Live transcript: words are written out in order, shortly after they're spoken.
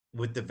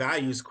with the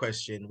values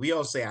question, we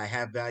all say I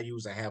have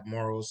values, I have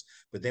morals,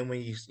 but then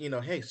when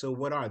hey, so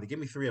what are they? Give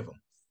me three of them.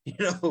 You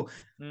know,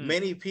 Mm.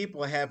 many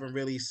people haven't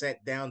really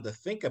sat down to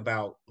think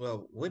about,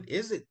 well, what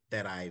is it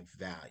that I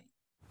value?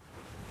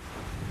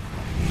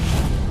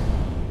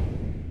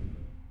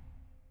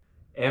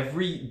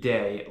 Every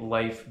day,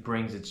 life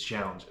brings its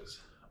challenges,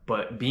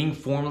 but being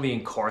formerly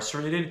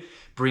incarcerated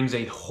brings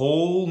a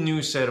whole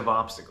new set of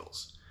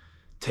obstacles.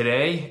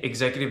 Today,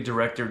 Executive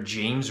Director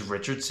James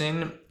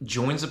Richardson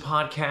joins the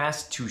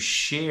podcast to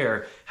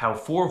share how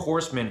Four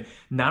Horsemen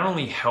not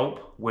only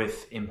help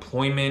with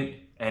employment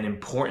and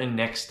important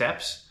next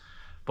steps,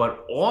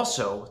 but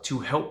also to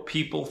help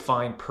people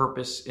find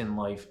purpose in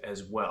life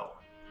as well.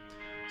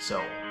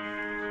 So,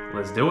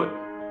 let's do it.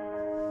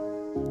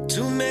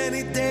 Too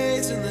many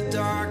days in the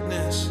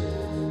darkness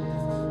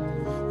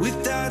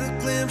without a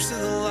glimpse of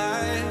the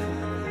light.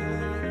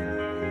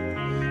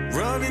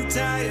 Running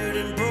tired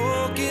and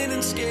broken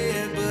and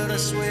scared, but I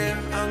swear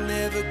I'll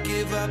never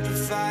give up the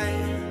fight.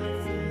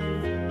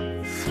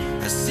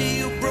 I see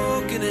you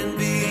broken and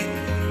beat,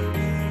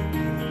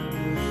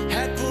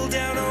 head pulled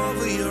down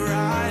over your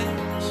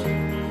eyes.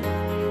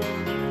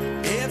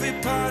 Every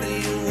part of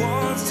you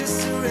wants to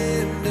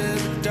surrender,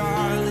 but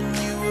darling,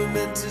 you were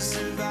meant to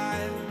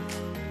survive.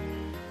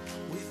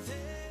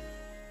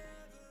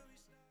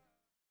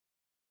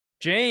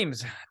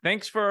 James,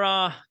 thanks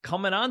for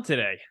coming on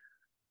today.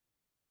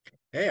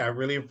 Hey, I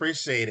really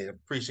appreciate it.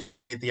 Appreciate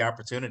the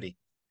opportunity.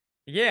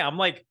 Yeah, I'm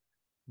like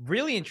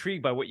really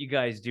intrigued by what you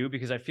guys do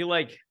because I feel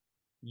like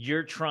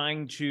you're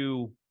trying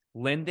to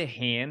lend a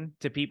hand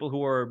to people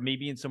who are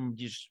maybe in some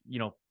just,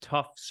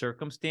 tough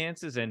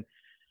circumstances. And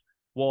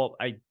well,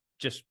 I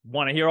just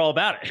want to hear all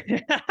about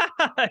it.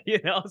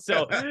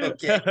 So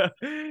Okay.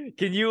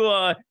 can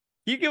you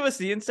give us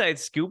the inside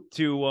scoop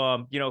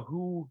to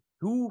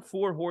who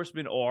Four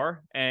Horsemen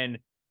are and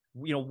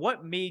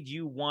what made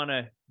you want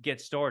to get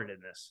started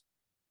in this?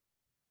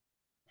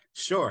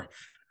 Sure.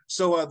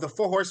 So the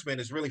Four Horsemen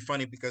is really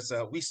funny because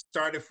we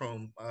started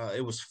from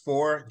it was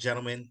four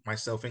gentlemen,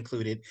 myself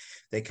included.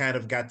 They kind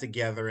of got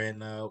together,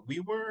 and we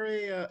were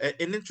an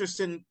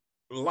interesting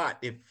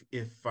lot,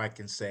 if I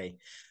can say.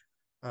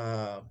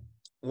 Uh,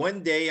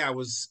 One day I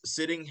was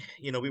sitting,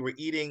 we were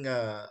eating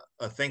a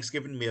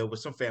Thanksgiving meal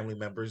with some family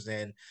members,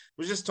 and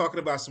was just talking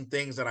about some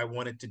things that I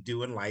wanted to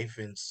do in life.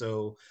 And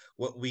so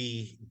what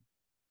we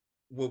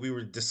what we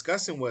were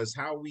discussing was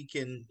how we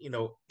can,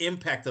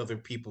 impact other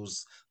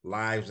people's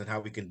lives and how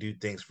we can do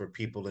things for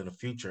people in the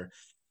future.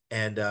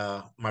 And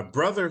my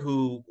brother,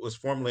 who was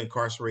formerly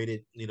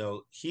incarcerated,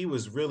 he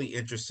was really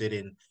interested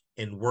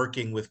in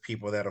working with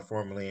people that are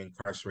formerly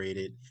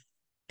incarcerated.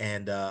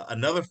 And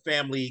another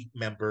family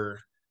member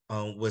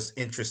was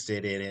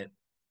interested in it,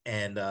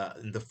 and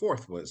the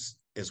fourth was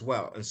as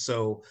well. And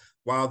so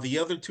while the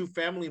other two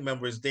family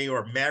members, they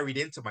are married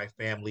into my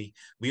family,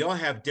 we all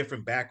have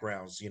different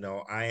backgrounds.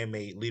 I am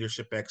a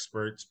leadership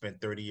expert, spent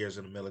 30 years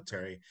in the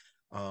military.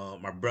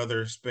 My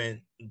brother spent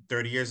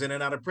 30 years in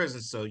and out of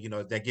prison, so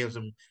that gives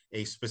him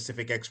a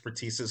specific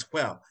expertise as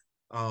well.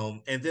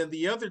 And then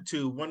the other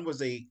two, one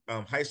was a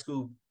high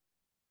school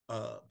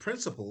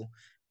principal,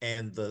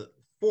 and the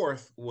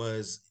fourth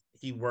was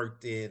he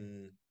worked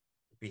in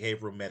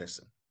behavioral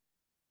medicine.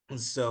 And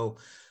so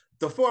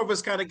the four of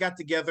us kind of got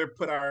together,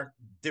 put our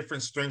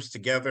different strengths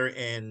together,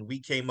 and we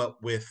came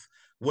up with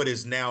what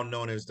is now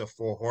known as the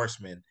Four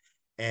Horsemen.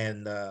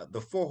 And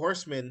the Four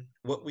Horsemen,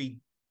 what we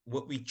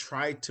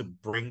try to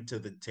bring to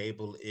the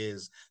table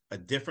is a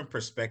different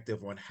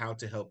perspective on how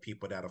to help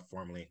people that are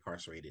formerly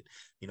incarcerated.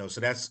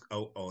 So that's a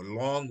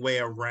long way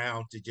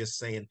around to just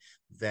saying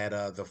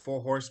that the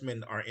Four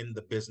Horsemen are in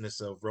the business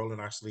of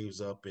rolling our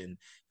sleeves up and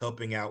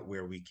helping out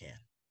where we can.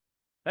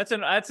 That's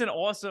an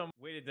awesome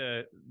way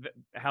to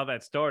how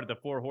that started, the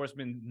Four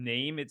Horsemen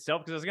name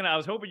itself. Because I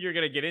was hoping you're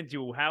gonna get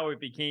into how it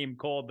became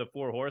called the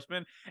Four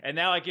Horsemen, and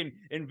now I can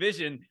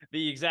envision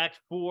the exact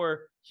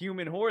four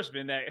human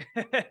horsemen that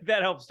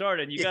that helped start.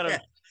 And you got a Yeah.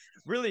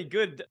 really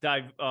good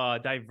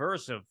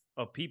diverse of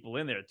people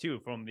in there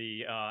too, from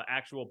the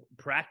actual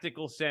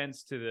practical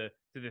sense to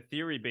the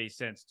theory based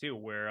sense too,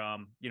 where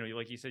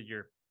like you said,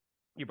 your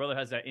brother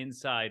has that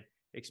inside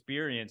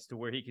experience to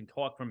where he can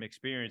talk from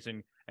experience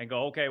and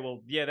go, okay,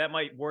 well, yeah, that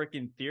might work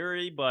in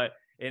theory, but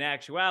in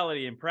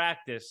actuality, in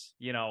practice,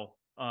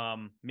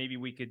 maybe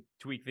we could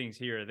tweak things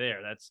here or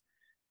there. That's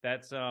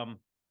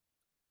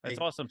Hey,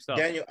 awesome stuff.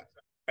 Daniel,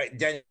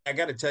 I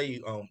got to tell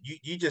you,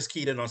 you just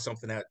keyed in on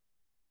something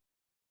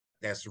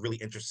that's really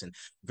interesting.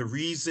 The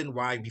reason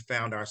why we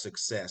found our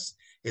success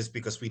is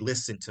because we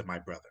listened to my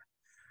brother.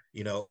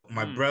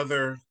 My Mm.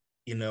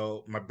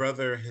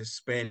 brother has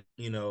spent,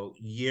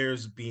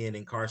 years being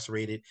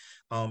incarcerated,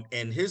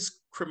 and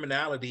his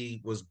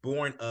criminality was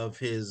born of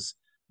his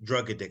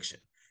drug addiction.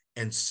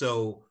 And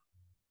so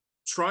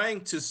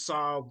trying to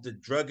solve the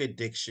drug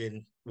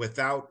addiction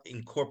without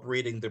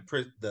incorporating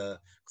the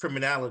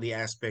criminality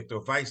aspect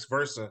or vice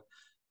versa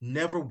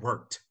never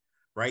worked.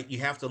 right? You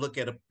have to look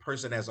at a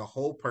person as a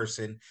whole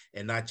person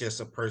and not just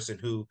a person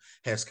who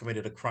has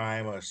committed a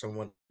crime or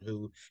someone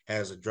who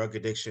has a drug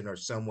addiction or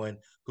someone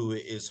who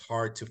is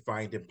hard to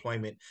find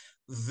employment.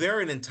 They're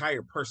an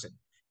entire person.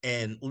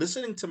 And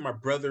listening to my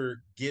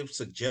brother give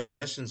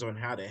suggestions on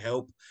how to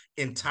help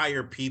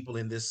entire people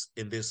in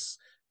this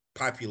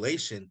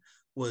population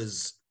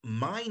was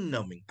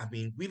mind-numbing. I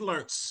mean, we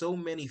learned so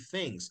many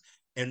things.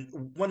 And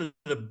one of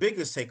the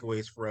biggest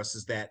takeaways for us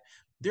is that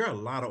there are a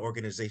lot of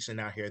organizations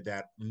out here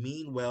that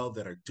mean well,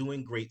 that are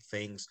doing great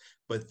things,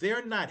 but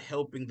they're not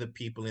helping the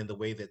people in the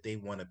way that they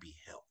want to be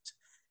helped.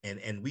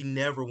 And we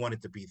never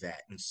wanted to be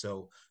that. And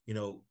so,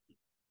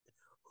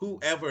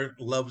 whoever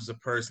loves a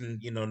person,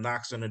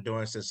 knocks on the door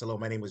and says, "Hello,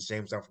 my name is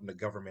James. I'm from the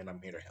government.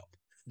 I'm here to help."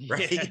 Yeah,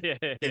 Right. yeah,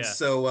 And yeah.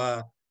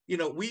 so,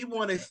 we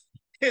wanted,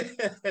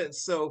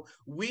 so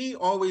we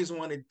always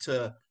wanted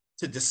to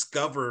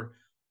discover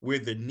where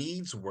the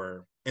needs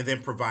were and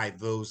then provide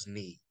those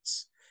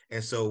needs.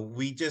 And so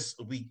we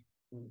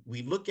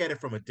look at it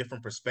from a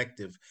different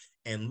perspective,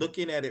 and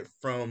looking at it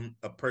from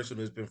a person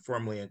who's been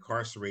formerly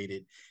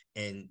incarcerated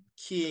and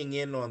keying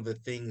in on the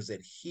things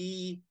that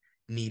he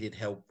needed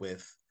help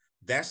with.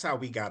 That's how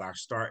we got our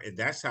start, and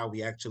that's how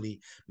we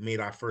actually made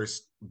our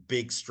first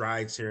big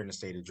strides here in the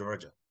state of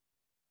Georgia.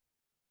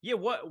 Yeah,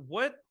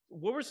 what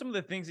were some of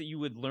the things that you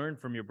would learn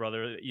from your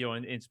brother,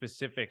 in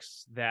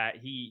specifics that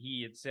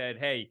he had said,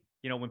 hey,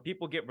 when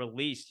people get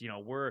released,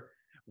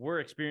 we're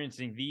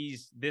experiencing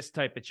this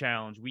type of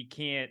challenge. We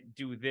can't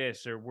do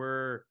this, or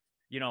we're,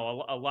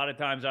 a lot of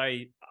times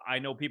I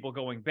know people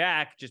going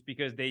back just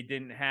because they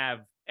didn't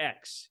have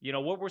X.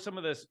 What were some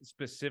of the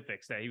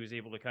specifics that he was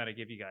able to kind of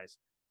give you guys?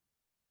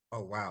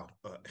 Oh, wow.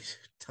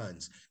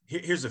 Tons.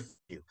 Here's a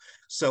few.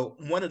 So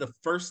one of the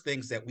first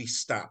things that we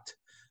stopped,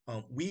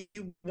 we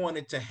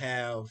wanted to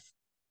have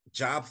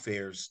job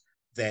fairs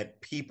that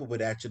people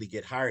would actually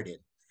get hired in.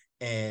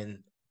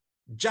 And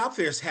job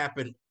fairs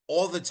happen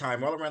all the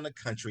time, all around the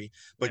country,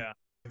 but Yeah.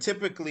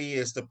 typically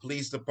it's the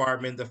police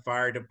department, the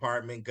fire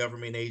department,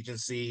 government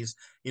agencies,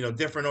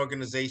 different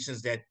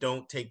organizations that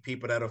don't take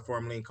people that are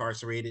formerly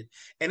incarcerated.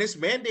 And it's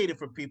mandated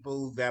for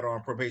people that are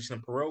on probation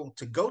and parole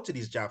to go to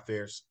these job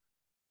fairs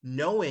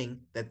knowing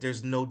that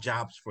there's no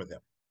jobs for them,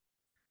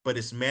 but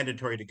it's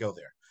mandatory to go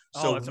there.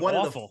 Oh, So that's one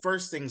of the awful.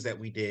 first things that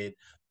we did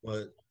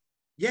was,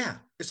 yeah,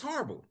 it's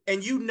horrible.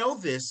 And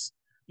this,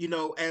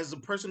 as a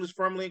person who's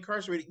formerly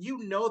incarcerated,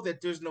 that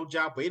there's no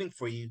job waiting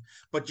for you,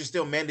 but you're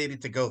still mandated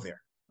to go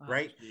there, Oh,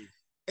 right? jeez.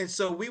 And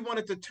so we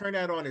wanted to turn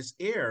that on its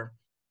ear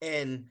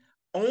and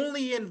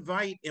only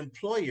invite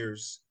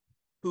employers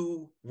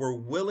who were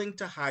willing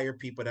to hire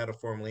people that are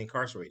formerly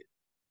incarcerated.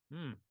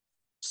 Hmm.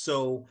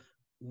 So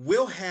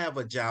we'll have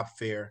a job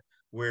fair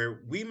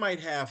where we might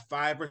have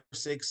 5 or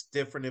 6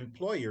 different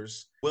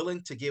employers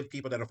willing to give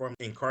people that are formerly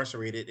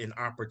incarcerated an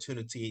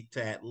opportunity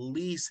to at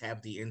least have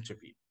the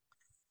interview.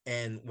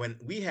 And when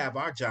we have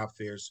our job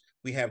fairs,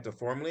 we have the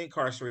formerly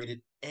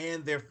incarcerated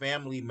and their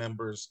family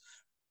members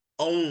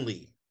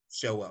only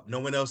show up. No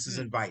one else is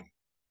Hmm. invited.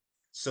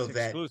 So It's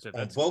that exclusive.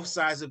 on That's both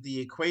sides of the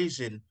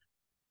equation,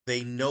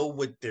 they know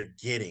what they're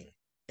getting.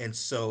 And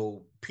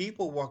so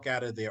people walk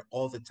out of there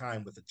all the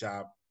time with a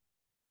job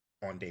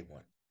on day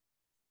one.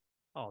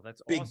 Oh,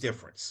 that's Big awesome.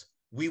 difference.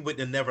 We would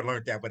have never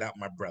learned that without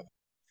my brother.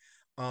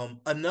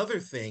 Another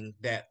thing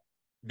that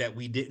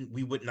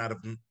we would not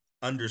have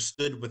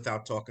understood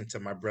without talking to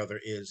my brother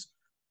is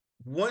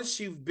once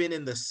you've been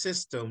in the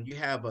system, you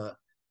have a,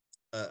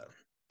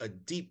 a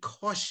deep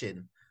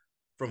caution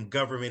from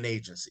government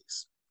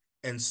agencies.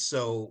 And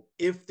so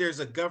if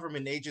there's a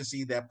government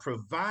agency that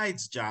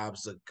provides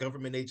jobs, a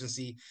government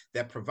agency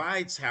that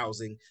provides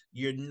housing,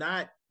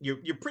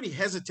 you're pretty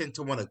hesitant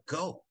to want to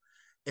go.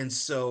 And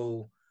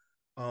so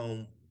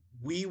um,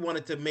 we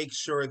wanted to make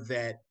sure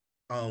that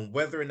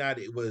whether or not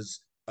it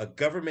was a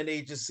government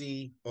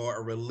agency or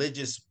a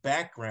religious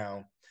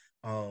background,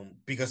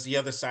 because the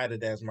other side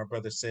of that, as my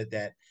brother said,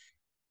 that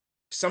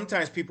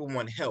sometimes people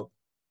want help,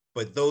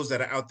 but those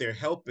that are out there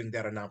helping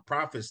that are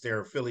nonprofits,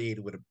 they're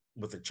affiliated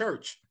with a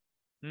church.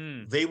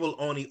 Hmm. They will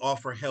only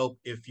offer help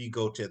if you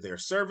go to their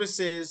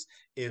services,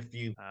 if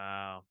you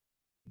Wow.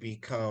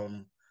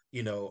 become,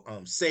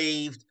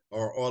 saved,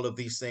 or all of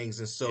these things.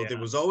 And so there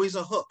Yeah. was always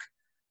a hook.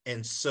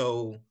 And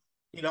so,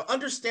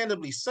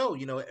 understandably so,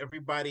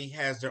 everybody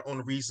has their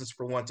own reasons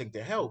for wanting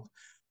to help.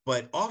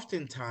 But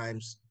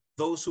oftentimes,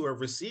 those who are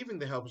receiving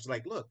the help is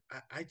like, look,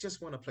 I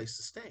just want a place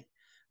to stay.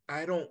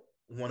 I don't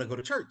want to go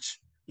to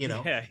church. Yeah.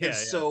 And Yeah. Yeah.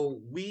 so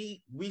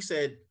we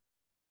said,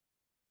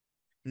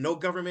 no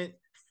government,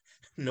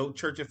 no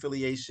church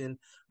affiliation.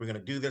 We're going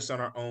to do this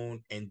on our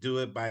own and do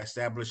it by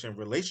establishing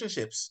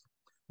relationships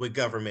with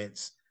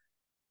governments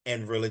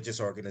and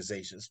religious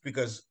organizations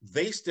because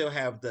they still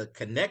have the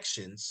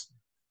connections.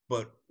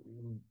 But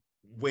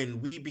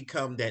when we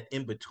become that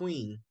in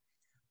between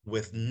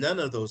with none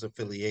of those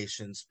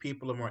affiliations,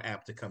 people are more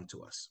apt to come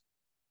to us.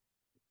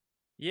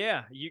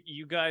 Yeah,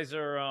 you guys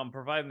are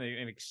providing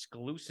an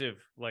exclusive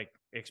like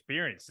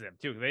experience to them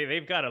too.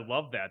 They've got to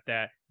love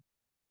that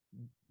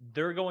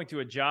they're going to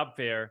a job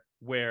fair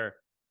where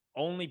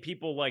only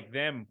people like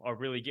them are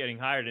really getting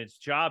hired. It's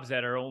jobs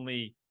that are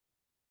only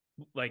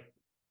like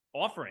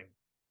offering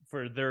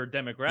for their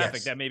demographic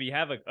Yes. that maybe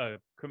have a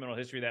criminal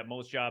history that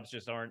most jobs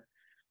just aren't,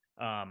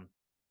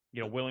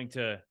 willing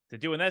to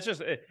do. And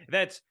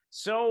that's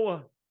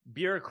so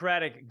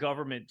bureaucratic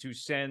government to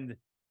send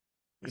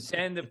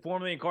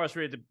formerly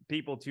incarcerated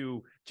people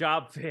to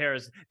job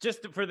fairs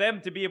just for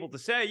them to be able to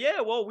say, yeah,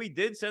 well, we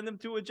did send them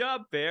to a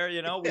job fair.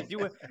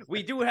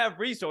 We do have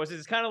resources.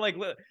 It's kind of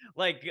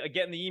like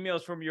getting the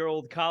emails from your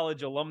old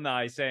college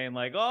alumni saying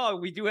like, oh,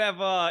 we do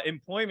have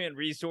employment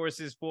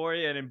resources for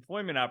you and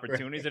employment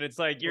opportunities. Right. And it's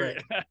like, you're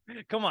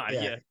come on.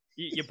 Yeah.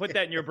 You put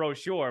that in your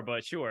brochure,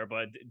 but sure.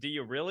 But do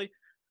you really?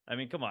 I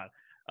mean, come on.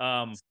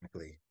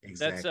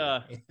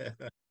 Exactly.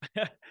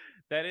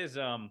 That is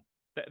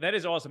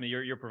awesome that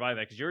you're providing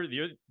that, because you're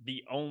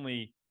the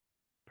only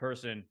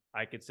person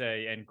I could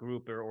say and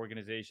group or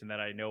organization that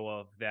I know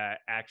of that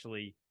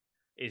actually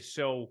is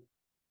so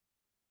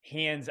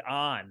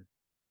hands-on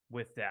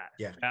with that.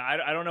 Yeah.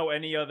 I don't know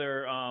any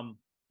other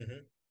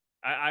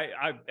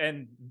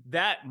and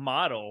that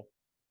model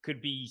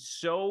could be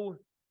so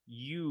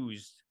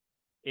used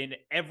in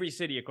every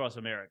city across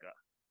America.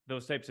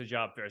 Those types of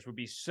job fairs would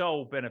be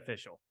so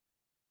beneficial.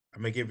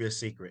 I'm gonna give you a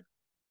secret.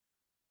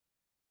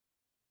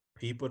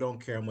 People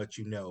don't care how much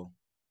you know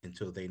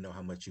until they know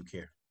how much you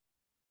care.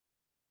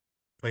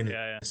 Plain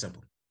and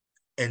simple.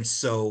 And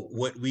so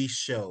what we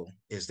show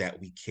is that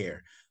we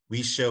care.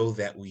 We show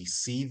that we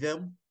see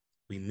them,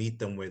 we meet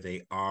them where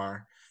they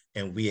are,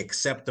 and we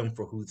accept them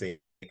for who they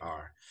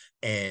are.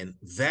 And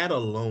that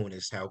alone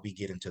is how we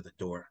get into the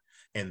door.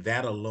 And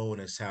that alone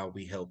is how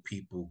we help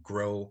people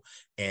grow,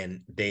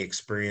 and they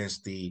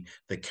experience the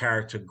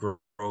character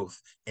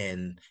growth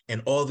and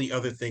all the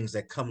other things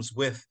that comes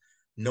with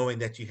knowing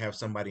that you have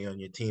somebody on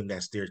your team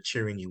that's there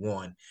cheering you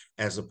on,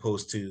 as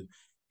opposed to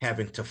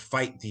having to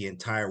fight the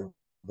entire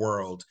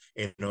world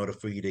in order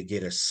for you to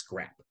get a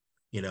scrap,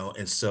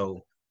 And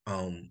so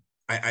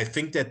I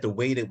think that the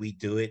way that we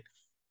do it,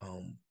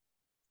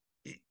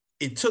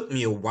 it took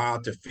me a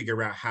while to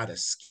figure out how to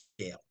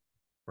scale,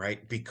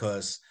 right?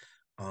 Because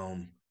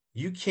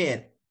you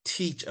can't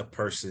teach a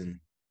person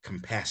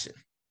compassion,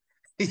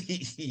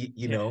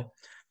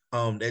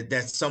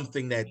 that's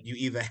something that you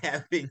either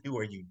have in you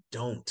or you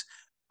don't.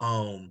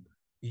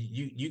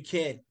 You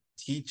can't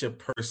teach a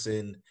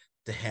person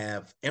to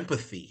have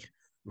empathy,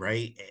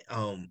 right?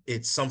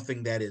 It's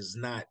something that is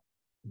not,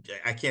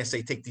 I can't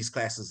say take these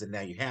classes and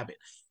now you have it,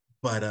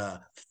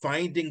 but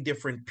finding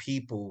different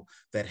people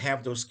that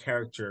have those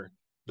character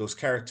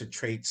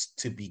traits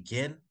to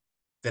begin,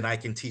 then I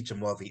can teach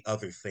them all the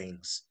other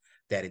things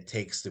that it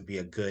takes to be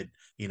a good,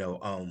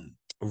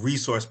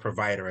 resource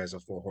provider as a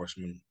Four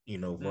Horseman,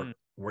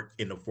 work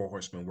in the Four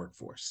Horseman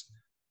workforce.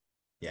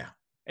 Yeah.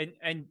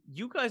 And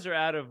you guys are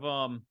out of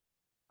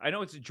I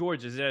know it's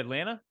Georgia. Is it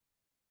Atlanta?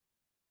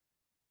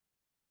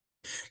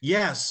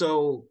 Yeah.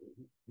 So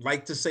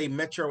like to say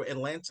Metro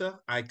Atlanta,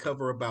 I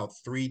cover about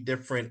 3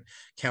 different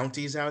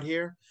counties out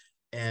here.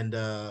 And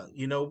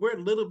we're a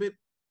little bit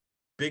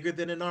bigger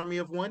than an army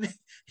of one,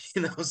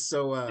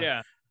 so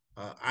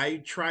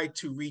I try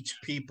to reach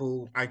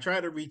people. I try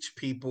to reach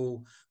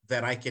people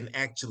that I can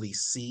actually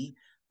see.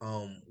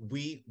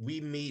 We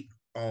meet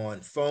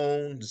on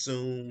phone,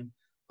 Zoom,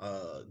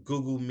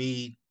 Google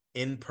Meet,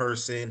 in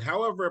person.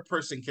 However a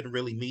person can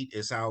really meet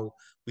is how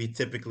we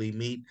typically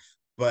meet.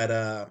 But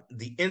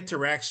the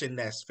interaction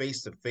that's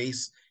face to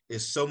face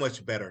is so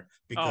much better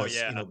because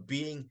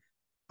being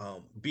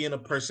a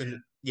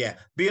person,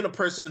 being a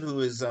person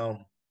who is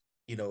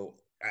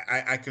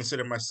I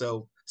consider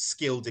myself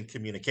skilled in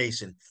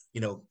communication,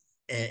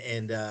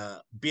 and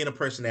being a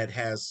person that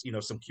has,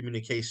 some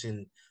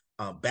communication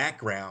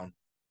background,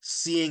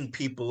 seeing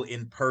people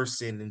in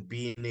person and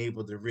being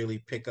able to really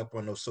pick up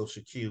on those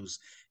social cues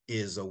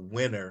is a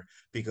winner,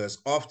 because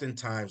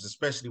oftentimes,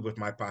 especially with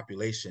my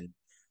population,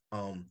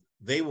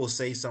 they will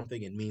say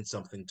something and mean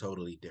something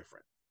totally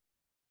different.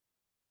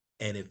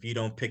 And if you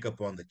don't pick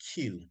up on the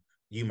cue,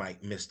 you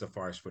might miss the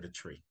forest for the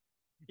tree.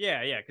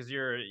 Yeah, because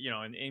you're,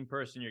 in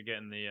person, you're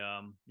getting the,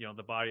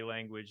 the body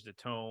language, the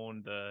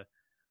tone, the,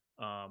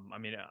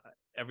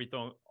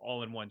 everything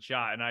all in one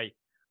shot. And I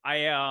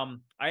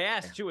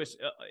asked too,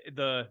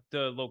 the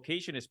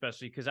location,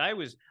 especially because I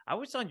was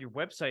on your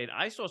website.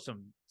 I saw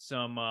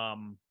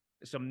some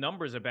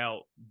numbers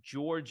about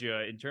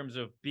Georgia in terms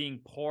of being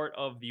part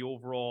of the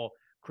overall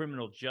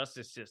criminal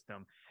justice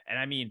system,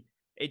 and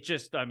it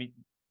just,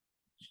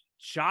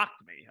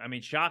 shocked me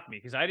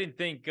because I didn't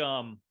think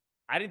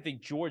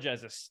Georgia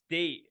as a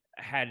state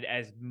had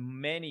as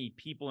many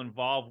people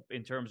involved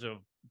in terms of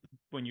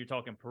when you're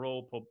talking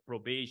parole,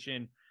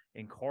 probation,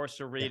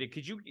 incarcerated. Yeah.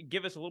 Could you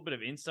give us a little bit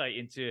of insight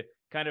into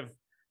kind of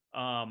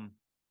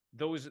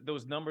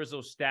those numbers,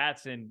 those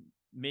stats, and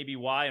maybe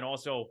why? And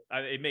also,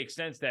 it makes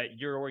sense that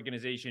your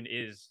organization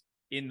is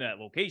in that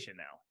location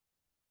now.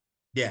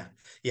 Yeah.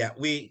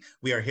 We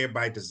are here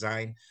by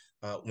design.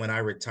 When I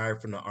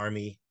retired from the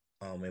Army,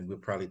 and we'll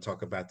probably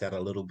talk about that a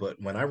little bit.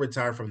 When I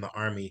retired from the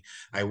Army,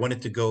 I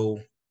wanted to go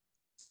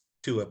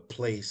to a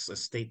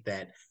state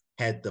that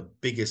had the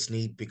biggest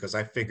need, because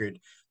I figured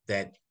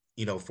that,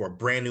 for a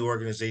brand new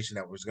organization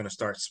that was going to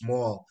start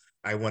small,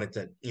 I wanted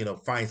to,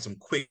 find some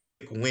quick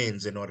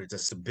wins in order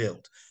just to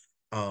build.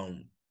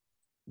 Um,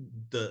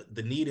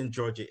 the need in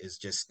Georgia is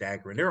just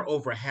staggering. There are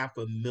over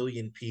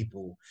 500,000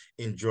 people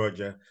in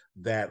Georgia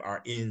that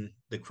are in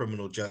the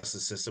criminal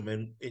justice system,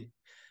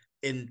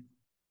 and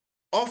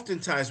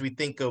oftentimes we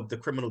think of the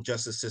criminal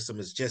justice system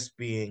as just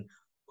being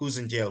who's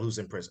in jail, who's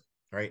in prison,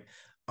 right?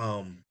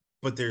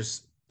 But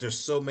there's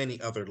so many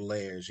other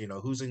layers.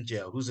 Who's in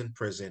jail, who's in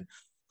prison,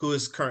 who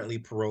is currently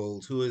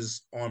paroled, who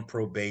is on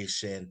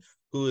probation,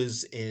 who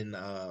is in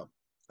uh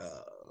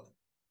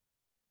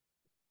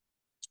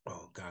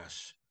oh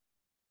gosh,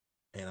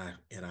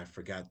 and I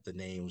forgot the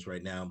names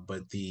right now,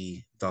 but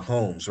the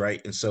homes,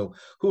 right? And so,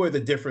 who are the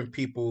different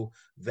people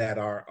that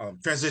are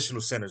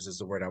transitional centers is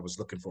the word I was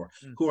looking for?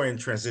 Mm. Who are in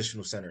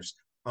transitional centers?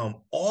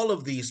 All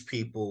of these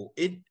people,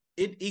 it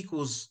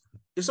equals,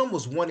 it's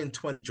almost 1 in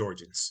 20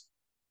 Georgians.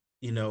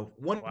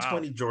 One in Wow.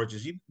 20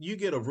 Georgians. You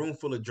get a room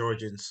full of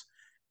Georgians,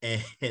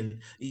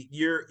 and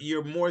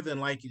you're more than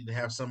likely to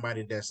have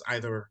somebody that's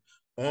either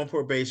on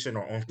probation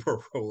or on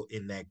parole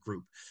in that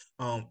group.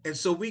 And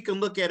so we can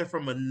look at it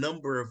from a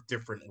number of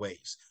different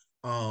ways.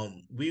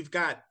 We've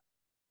got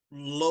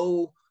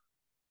low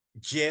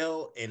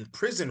jail and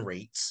prison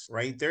rates,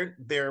 right?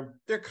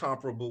 They're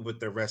comparable with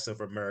the rest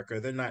of America.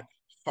 They're not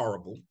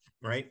horrible,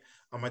 right?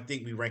 I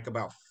think we rank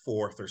about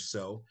fourth or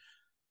so.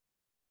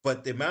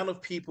 But the amount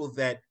of people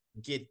that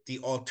get the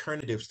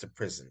alternatives to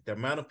prison, the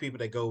amount of people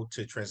that go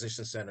to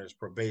transition centers,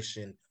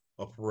 probation,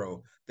 or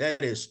parole,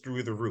 that is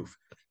through the roof.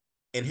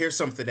 And here's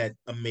something that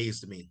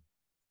amazed me.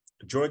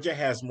 Georgia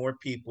has more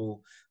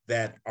people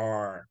that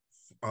are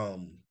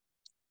um,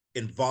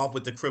 involved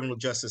with the criminal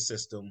justice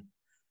system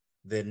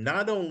than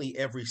not only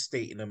every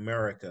state in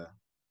America,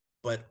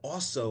 but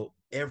also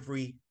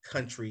every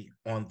country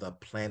on the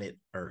planet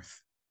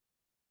Earth.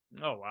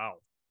 Oh, wow.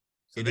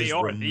 So It they is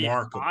are the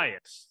remarkable.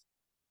 highest.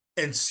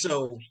 And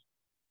so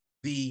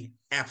the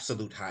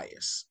absolute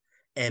highest.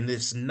 And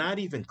it's not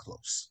even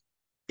close.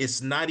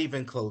 It's not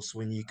even close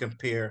when you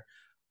compare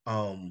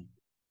um,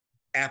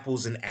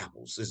 apples and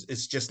apples.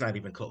 It's just not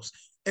even close.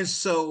 And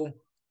so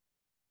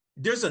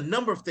there's a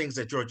number of things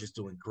that Georgia's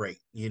doing great.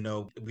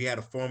 We had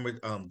a former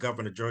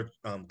Governor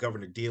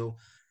Deal.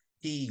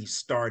 He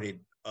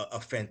started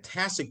a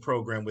fantastic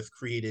program with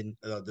creating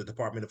the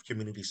Department of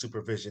Community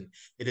Supervision.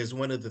 It is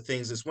one of the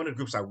things, it's one of the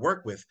groups I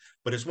work with,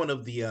 but it's one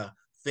of the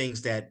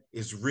things that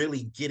is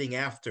really getting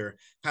after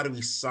how do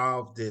we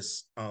solve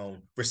this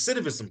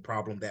recidivism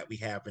problem that we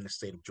have in the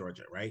state of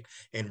Georgia, right?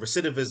 And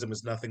recidivism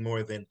is nothing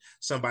more than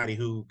somebody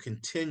who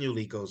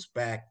continually goes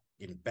back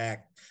and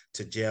back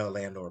to jail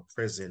and or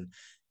prison,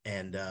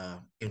 and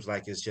seems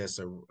like it's just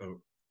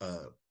a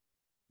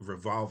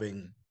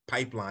revolving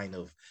pipeline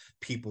of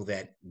people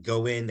that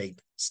go in, they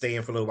stay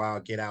in for a little while,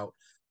 get out,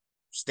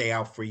 stay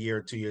out for a year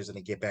or 2 years, and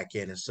they get back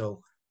in. And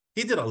so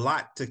he did a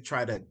lot to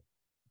try to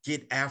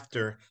get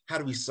after how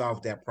do we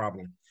solve that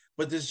problem.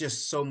 But there's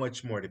just so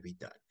much more to be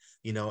done.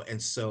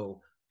 And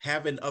so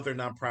having other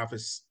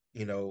nonprofits,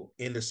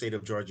 in the state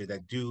of Georgia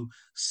that do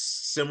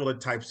similar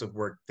types of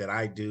work that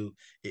I do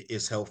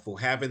is helpful.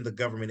 Having the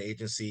government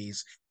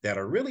agencies that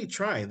are really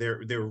trying,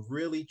 they're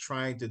really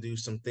trying to do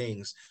some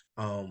things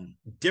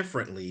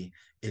differently.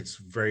 It's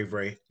very,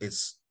 very,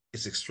 it's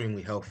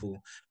extremely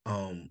helpful.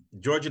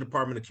 Georgia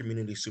Department of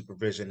Community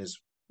Supervision is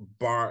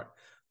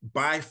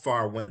by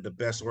far one of the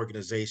best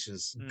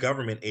organizations,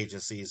 government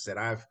agencies that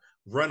I've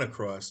run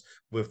across,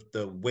 with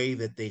the way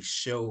that they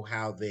show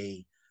how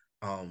they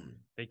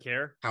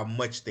care, how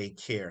much they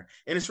care.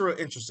 And it's real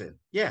interesting.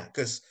 Yeah.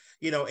 Cause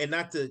and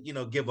not to,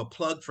 give a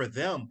plug for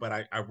them,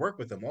 but I work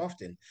with them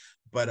often,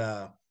 but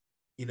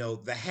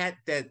the hat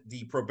that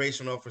the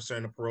probation officer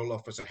and the parole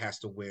officer has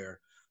to wear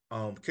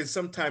can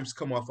sometimes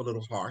come off a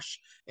little harsh,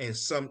 and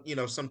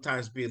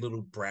sometimes be a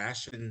little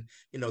brash, and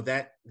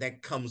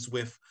that comes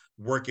with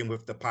working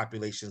with the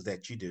populations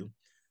that you do.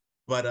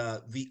 But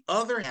the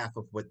other half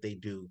of what they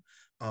do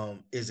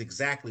is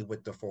exactly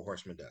what the Four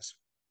Horsemen does.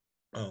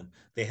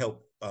 They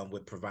help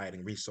with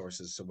providing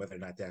resources, so whether or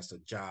not that's a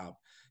job,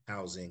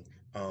 housing,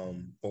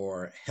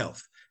 or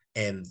health.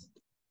 And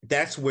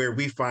that's where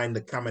we find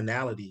the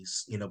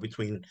commonalities,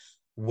 between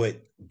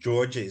what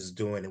Georgia is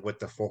doing and what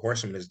the Four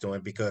Horsemen is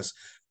doing, because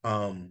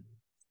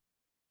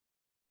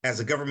as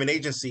a government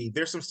agency,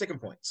 there's some sticking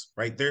points,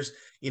 right? There's,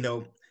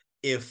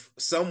 if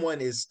someone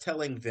is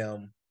telling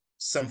them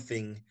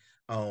something,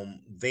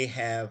 they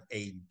have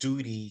a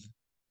duty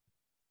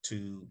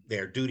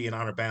their duty and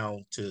honor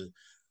bound to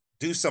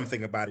do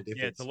something about it if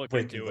it's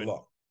breaking the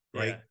law,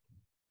 right?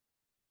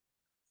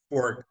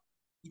 For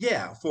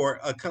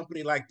a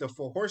company like the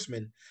Four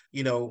Horsemen,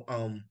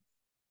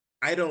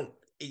 I don't,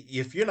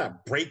 if you're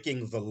not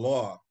breaking the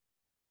law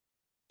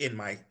in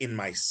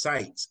my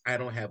sites, I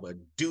don't have a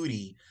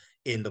duty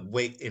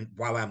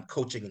while I'm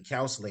coaching and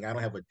counseling, I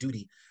don't have a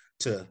duty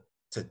to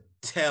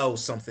tell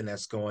something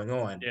that's going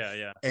on.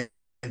 Yeah. And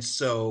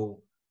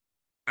so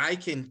I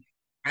can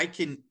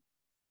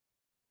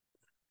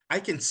I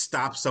can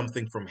stop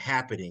something from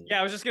happening Yeah,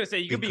 I was just gonna say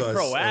you could be because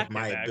of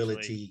my proactive, actually.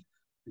 ability.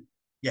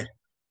 Yeah,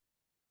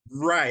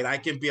 right. I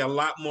can be a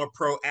lot more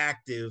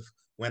proactive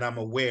when I'm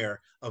aware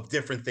of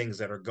different things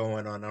that are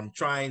going on. I'm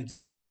trying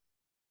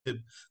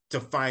to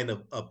find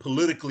a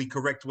politically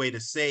correct way to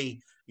say,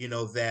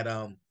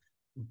 that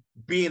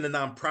being a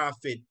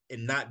nonprofit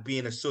and not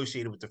being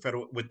associated with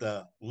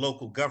the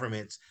local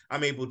governments,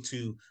 I'm able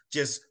to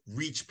just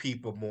reach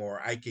people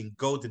more. I can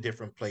go to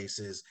different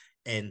places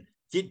and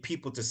get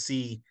people to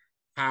see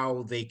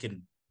how they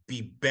can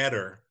be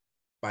better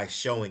by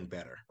showing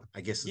better,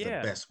 I guess is the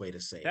Yeah. best way to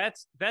say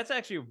it. That's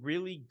actually a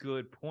really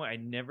good point. I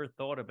never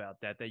thought about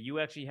that you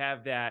actually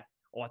have that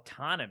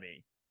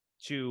autonomy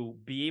to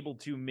be able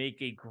to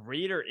make a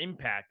greater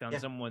impact on Yeah.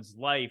 someone's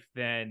life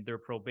than their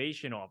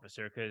probation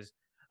officer. Because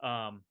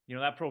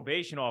that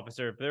probation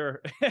officer, if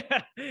they're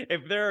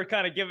if they're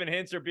kind of giving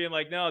hints or being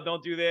like, no,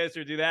 don't do this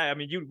or do that, I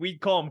mean, we'd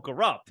call them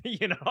corrupt,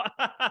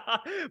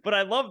 But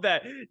I love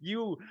that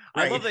you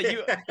I Right. love that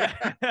you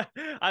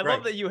I love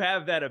Right. that you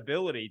have that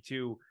ability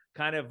to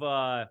kind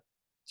of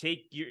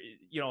take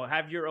your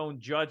have your own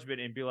judgment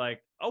and be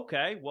like,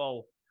 okay,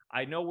 well,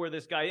 I know where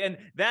this guy, and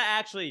that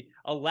actually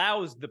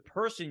allows the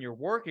person you're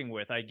working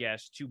with, I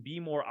guess, to be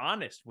more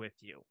honest with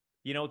you,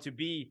 to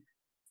be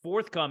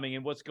forthcoming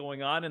in what's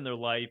going on in their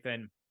life.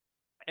 And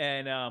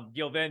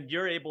then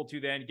you're able to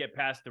then get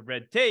past the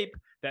red tape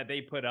that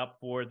they put up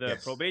for the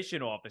Yes.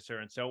 probation officer.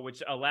 And so,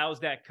 which allows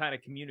that kind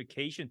of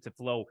communication to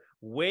flow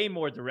way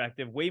more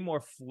directive, way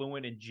more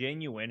fluent and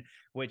genuine,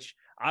 which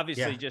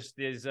obviously Yeah. just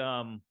is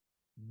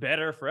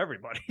better for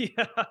everybody.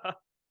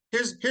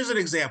 Here's an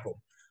example.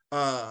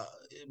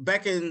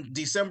 Back in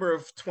December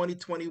of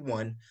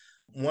 2021,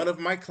 one of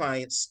my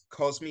clients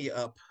calls me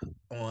up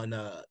on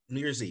New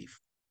Year's Eve,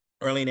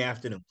 early in the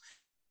afternoon,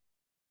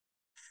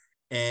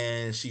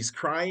 and she's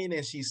crying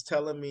and she's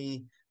telling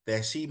me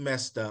that she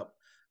messed up,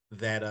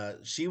 that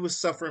she was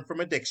suffering from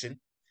addiction,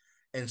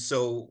 and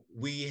so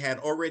we had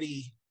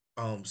already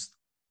um,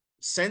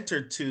 sent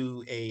her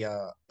to a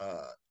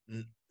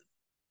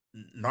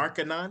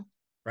Narcanon,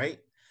 right?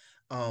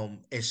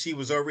 And she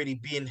was already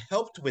being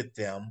helped with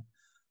them,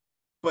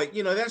 but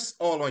that's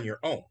all on your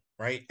own,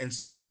 right? And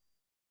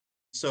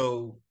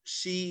so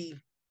she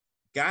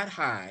got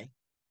high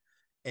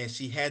and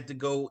she had to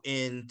go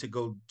in to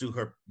go do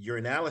her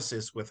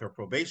urinalysis with her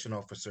probation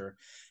officer,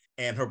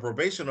 and her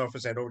probation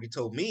officer had already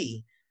told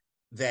me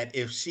that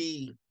if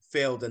she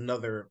failed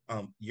another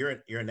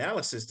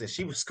urinalysis, that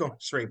she was going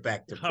straight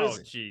back to Oh,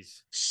 prison.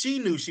 jeez. She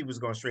knew she was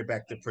going straight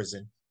back to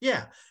prison.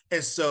 Yeah.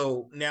 And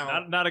so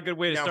Not a good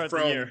way to start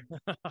the year.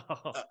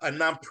 from a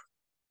non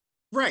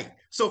right.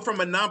 So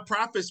from a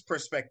nonprofit's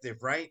perspective,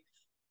 right?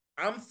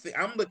 I'm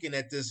looking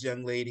at this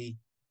young lady.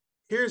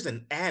 Here's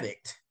an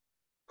addict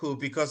who,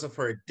 because of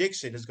her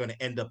addiction, is going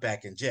to end up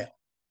back in jail.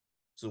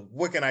 So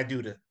what can I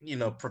do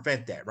to,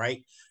 prevent that,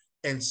 right?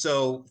 And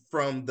so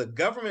from the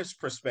government's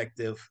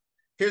perspective,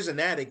 here's an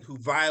addict who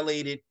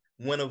violated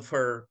one of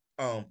her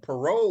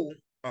parole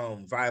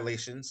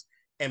violations,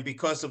 and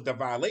because of the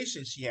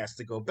violation, she has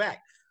to go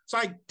back. So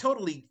I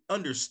totally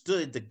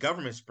understood the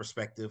government's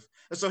perspective,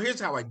 and so here's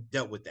how I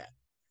dealt with that.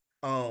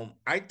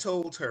 I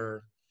told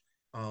her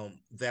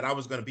that I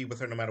was going to be with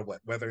her no matter what,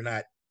 whether or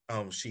not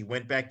she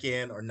went back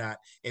in or not.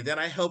 And then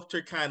I helped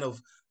her kind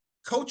of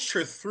coach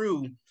her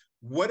through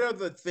what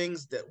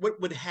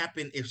would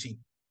happen if she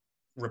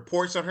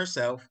reports on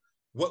herself,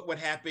 what would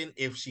happen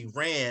if she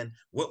ran,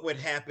 what would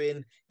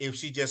happen if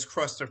she just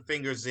crossed her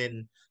fingers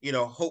and,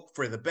 hope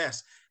for the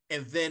best.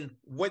 And then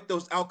what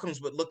those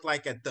outcomes would look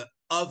like at the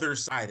other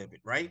side of it,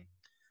 right?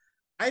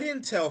 I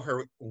didn't tell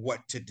her what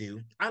to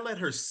do. I let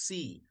her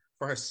see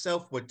for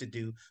herself what to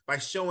do by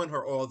showing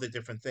her all the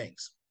different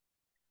things.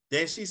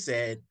 Then she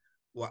said,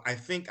 well, I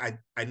think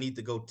I need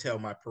to go tell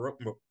my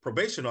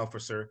probation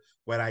officer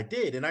what I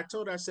did. And I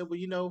told her, I said,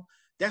 well,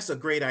 that's a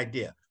great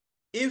idea.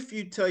 If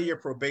you tell your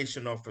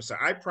probation officer,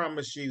 I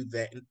promise you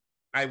that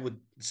I would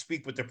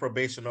speak with the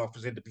probation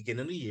officer at the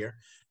beginning of the year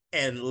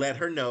and let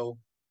her know,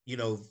 you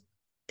know,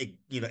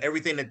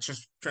 everything that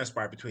just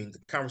transpired between the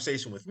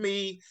conversation with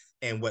me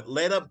and what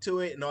led up to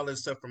it and all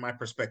this stuff from my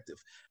perspective.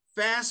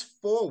 Fast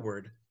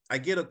forward, I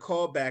get a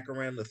call back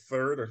around the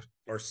third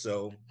or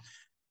so,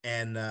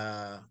 and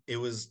it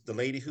was the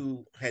lady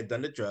who had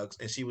done the drugs,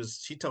 and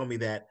she told me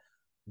that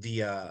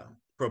the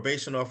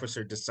probation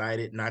officer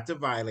decided not to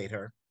violate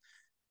her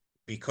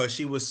because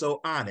she was so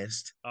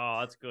honest, Oh,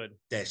 that's good.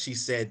 that she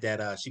said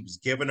that she was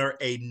giving her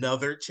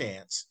another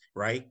chance,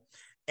 right?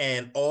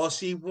 And all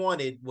she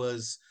wanted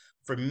was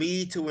for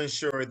me to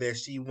ensure that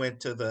she went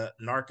to the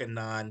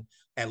Narcanon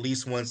at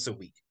least once a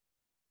week.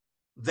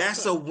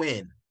 That's a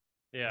win.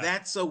 Yeah.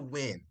 That's a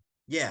win.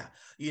 Yeah.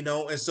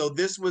 And so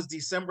this was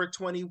December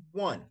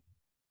 21.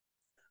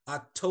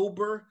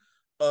 October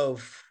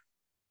of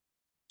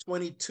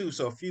 22,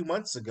 so a few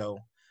months ago,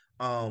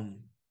 um,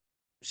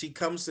 she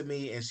comes to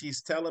me and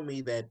she's telling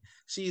me that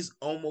she's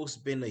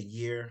almost been a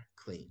year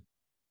clean,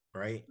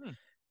 right? Hmm.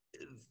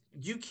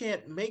 You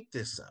can't make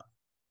this up.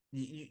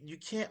 You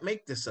can't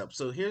make this up.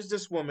 So here's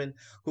this woman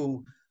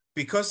who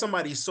because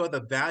somebody saw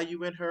the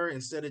value in her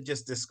instead of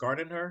just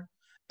discarding her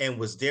and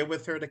was there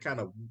with her to kind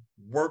of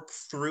work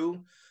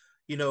through,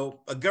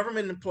 a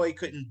government employee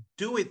couldn't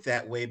do it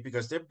that way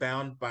because they're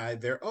bound by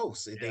their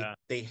oaths. Yeah.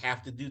 They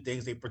have to do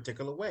things a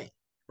particular way,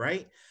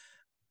 right?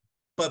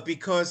 But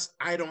because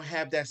I don't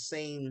have that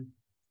same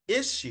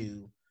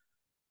issue,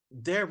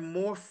 they're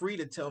more free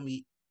to tell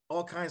me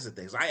all kinds of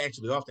things. I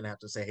actually often have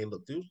to say, "Hey,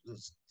 look,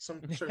 there's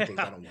some certain things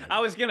I don't want to I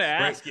know." was gonna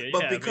Right? ask you,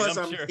 But yeah. because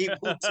I'm I'm sure.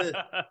 able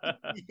to,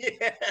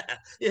 yeah,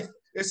 yeah,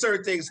 there's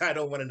certain things I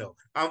don't want to know.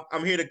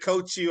 I'm here to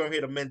coach you. I'm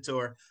here to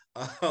mentor.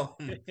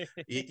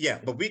 Yeah,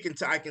 but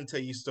I can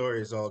tell you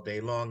stories all day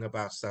long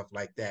about stuff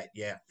like that.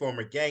 Yeah,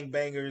 former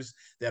gangbangers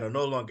that are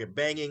no longer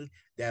banging,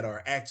 that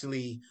are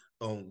actually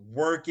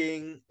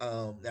working.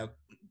 Now,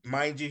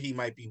 mind you, he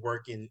might be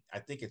working. I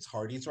think it's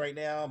Hardee's right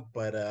now,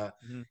 but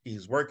Mhm.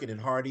 he's working in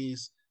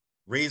Hardee's,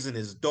 raising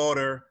his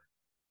daughter,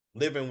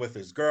 living with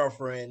his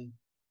girlfriend.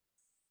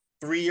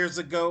 3 years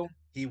ago,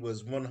 he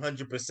was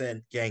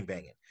 100%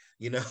 gangbanging,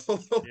 you know?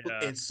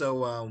 Yeah. And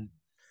so,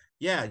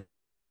 yeah,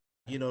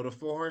 the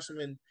Four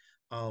Horsemen,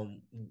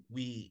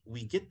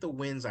 we get the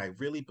wins, I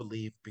really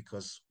believe,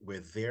 because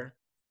we're there.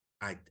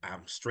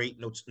 I'm straight,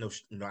 no,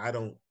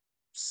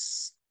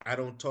 I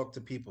don't talk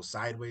to people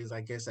sideways,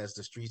 I guess, as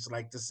the streets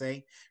like to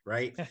say,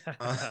 right?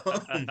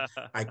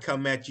 I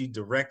come at you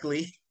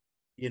directly,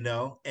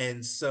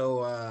 and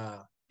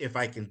so if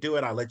I can do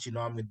it, I'll let you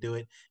know I'm gonna do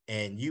it,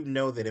 and you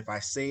know that if I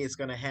say it's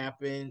gonna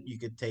happen, you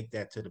can take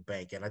that to the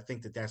bank, and I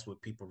think that that's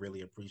what people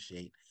really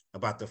appreciate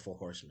about the Four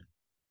Horsemen.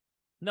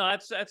 No,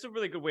 that's a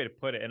really good way to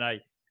put it, and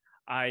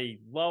I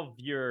love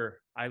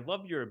your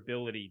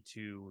ability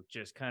to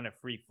just kind of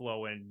free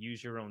flow and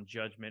use your own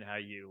judgment how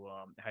you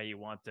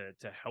want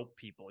to help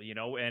people,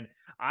 and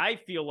I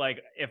feel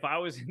like if I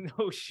was in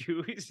those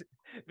shoes,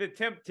 the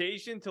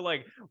temptation to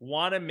like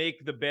want to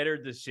make the better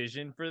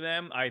decision for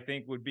them, I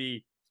think would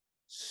be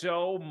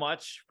so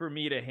much for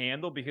me to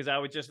handle because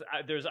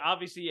there's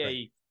obviously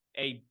Right.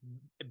 a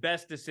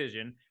best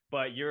decision,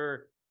 but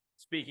you're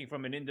speaking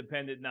from an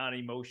independent,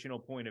 non-emotional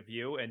point of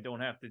view and don't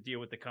have to deal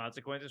with the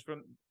consequences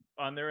from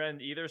on their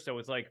end either. So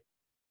it's like,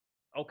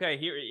 okay,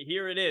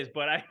 here it is.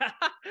 But I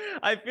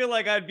I feel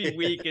like I'd be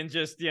weak and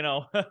just, try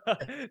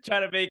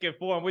to make it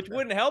for him, which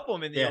wouldn't help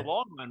him in the Yeah.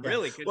 long run, Yeah.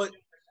 really, because Well, she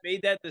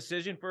made that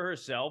decision for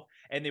herself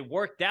and it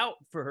worked out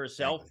for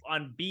herself exactly.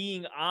 on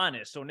being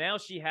honest. So now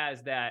she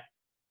has that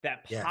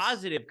Yes.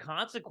 positive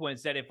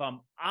consequence that if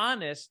I'm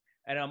honest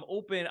and I'm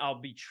open, I'll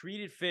be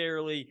treated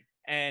fairly.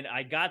 And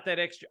I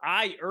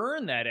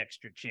earned that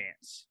extra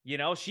chance.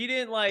 She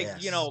didn't like,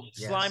 Yes.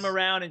 slime Yes.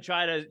 around and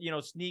try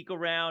to, sneak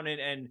around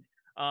and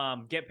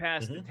get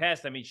past the Hmm.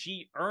 test. I mean,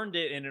 she earned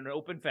it in an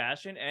open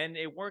fashion and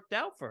it worked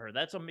out for her.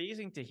 That's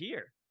amazing to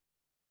hear.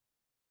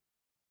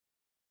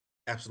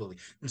 Absolutely.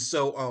 And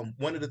so,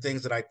 one of the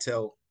things that I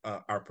tell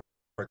our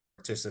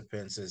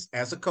participants is,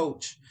 as a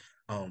coach,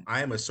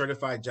 I am a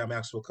certified John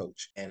Maxwell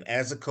coach, and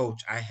as a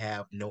coach, I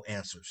have no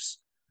answers.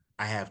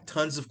 I have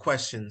tons of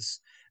questions,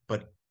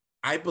 but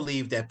I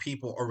believe that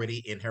people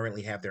already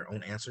inherently have their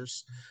own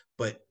answers,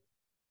 but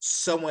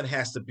someone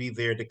has to be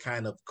there to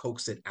kind of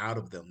coax it out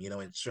of them,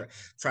 and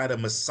try to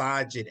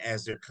massage it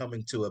as they're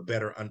coming to a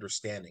better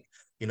understanding.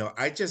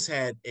 I just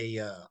had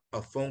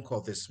a phone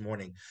call this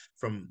morning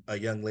from a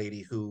young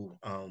lady who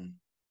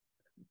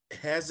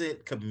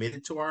hasn't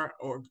committed to our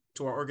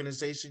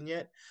organization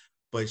yet,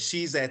 but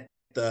she's at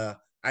the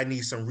I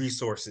need some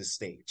resources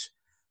stage.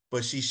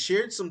 But she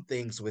shared some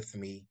things with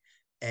me,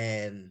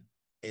 and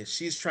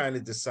she's trying to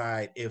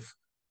decide if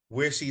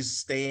where she's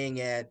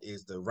staying at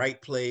is the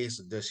right place,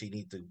 or does she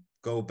need to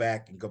go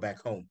back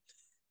home.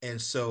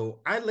 And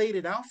so I laid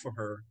it out for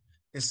her.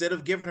 Instead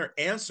of giving her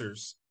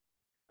answers,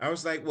 I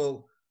was like,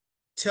 well,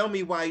 tell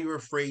me why you're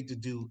afraid to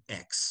do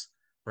X,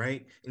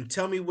 right? And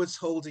tell me what's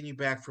holding you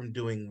back from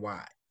doing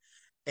Y.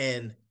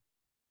 And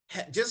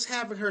just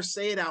having her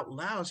say it out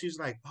loud, she was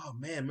like, "Oh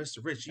man,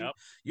 Mr. Rich, Yep.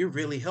 you're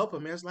really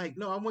helping me." I was like,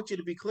 "No, I want you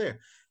to be clear.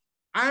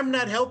 I'm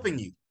not helping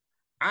you.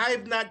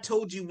 I've not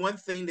told you one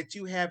thing that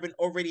you haven't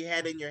already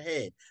had in your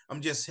head.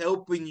 I'm just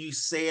helping you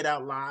say it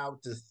out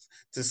loud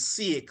to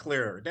see it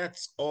clearer.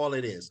 That's all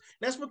it is.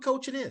 That's what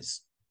coaching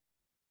is.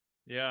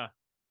 Yeah.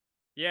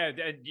 Yeah.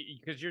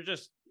 Because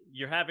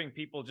you're having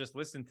people just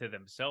listen to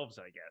themselves,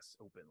 I guess,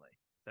 openly.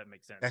 If that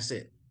makes sense. That's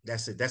it.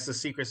 That's it. That's the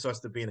secret sauce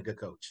to being a good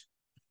coach."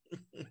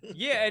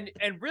 Yeah,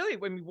 and really,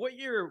 I mean, what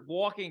you're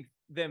walking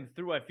them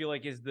through, I feel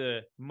like, is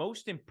the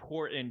most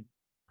important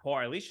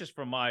part, at least just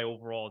from my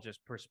overall just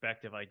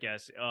perspective, I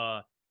guess.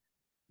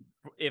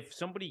 If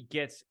somebody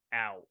gets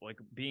out, like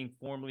being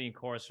formally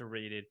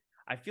incarcerated,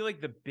 I feel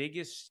like the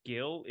biggest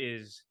skill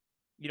is,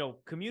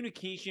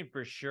 communication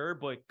for sure,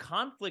 but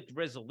conflict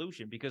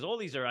resolution, because all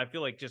these are, I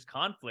feel like, just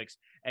conflicts,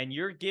 and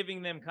you're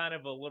giving them kind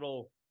of a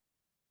little,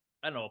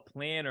 I don't know, a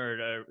plan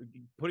or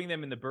putting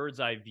them in the bird's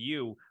eye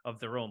view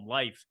of their own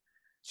life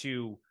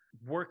to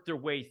work their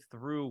way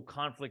through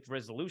conflict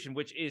resolution,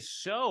 which is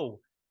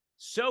so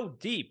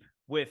deep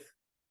with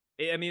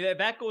I mean,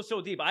 that goes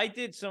so deep. I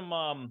did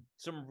some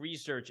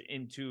research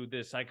into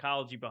the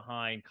psychology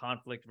behind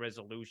conflict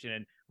resolution,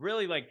 and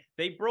really, like,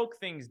 they broke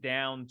things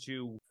down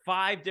to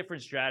 5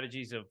 different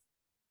strategies of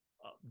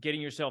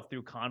getting yourself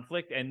through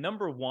conflict. And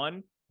number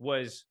 1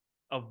 was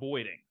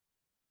avoiding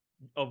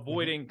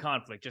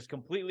conflict, just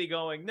completely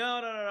going, no,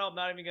 I'm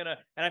not even gonna.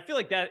 And I feel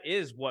like that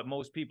is what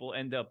most people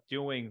end up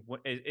doing,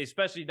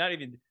 especially not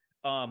even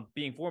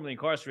being formerly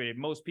incarcerated.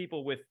 Most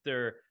people with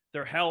their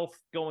health,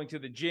 going to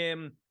the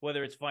gym,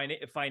 whether it's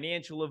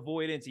financial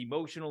avoidance,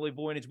 emotional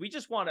avoidance, we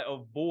just want to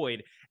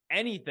avoid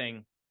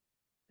anything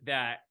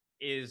that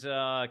is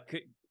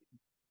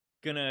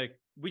gonna,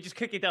 we just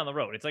kick it down the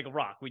road. It's like a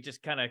rock. We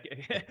just kind of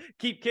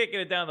keep kicking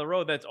it down the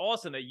road. That's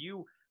awesome that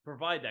you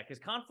provide that,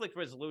 because conflict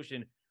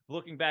resolution,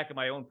 looking back at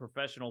my own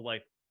professional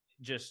life,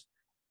 just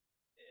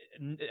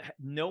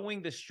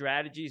knowing the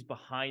strategies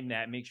behind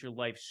that makes your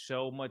life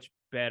so much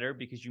better,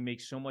 because you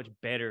make so much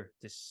better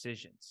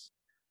decisions.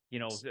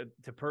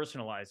 To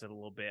personalize it a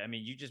little bit. I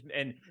mean,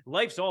 and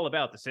life's all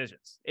about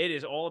decisions. It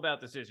is all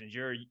about decisions.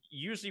 You're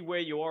usually where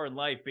you are in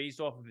life based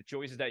off of the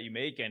choices that you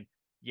make, and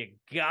you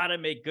gotta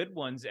make good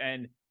ones.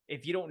 And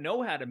if you don't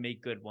know how to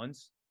make good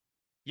ones,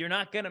 you're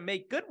not gonna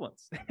make good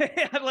ones.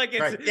 Like, it's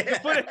Right.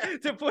 Yeah.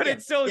 to put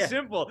it so Yeah.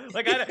 simple.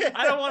 Like,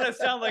 I don't want to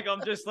sound like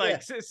I'm just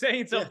like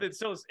saying something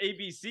so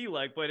ABC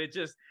like, but it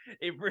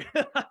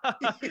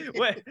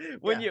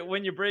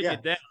when you break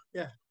it down.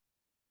 Yeah.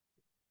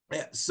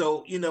 Yeah.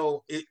 So,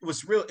 it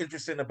was real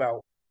interesting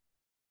about,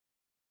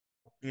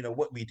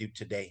 what we do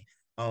today.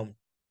 And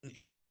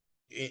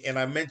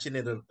I mentioned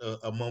it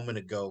a moment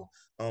ago.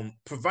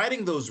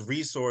 Providing those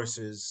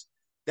resources,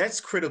 that's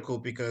critical,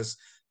 because,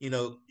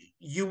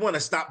 you want to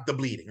stop the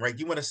bleeding, right?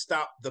 You want to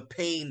stop the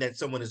pain that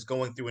someone is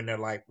going through in their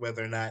life,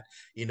 whether or not,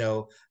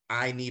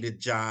 I need a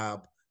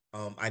job,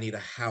 I need a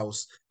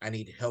house, I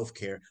need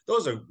healthcare.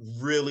 Those are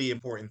really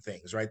important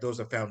things, right? Those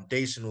are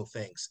foundational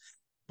things.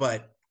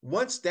 But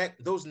once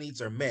those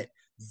needs are met,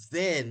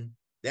 then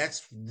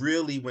that's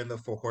really when the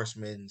Four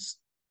Horsemen's,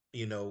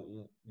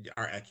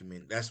 our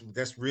acumen.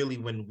 That's really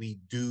when we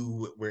do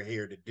what we're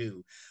here to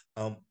do,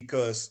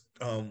 because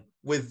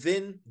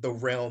within the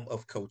realm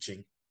of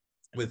coaching,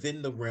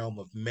 within the realm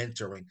of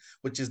mentoring,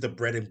 which is the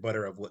bread and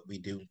butter of what we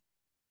do,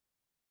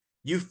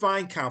 you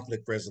find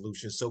conflict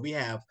resolution. So we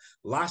have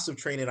lots of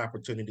training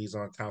opportunities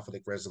on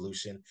conflict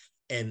resolution.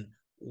 And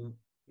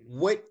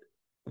what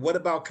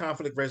about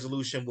conflict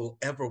resolution will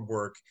ever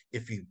work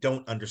if you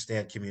don't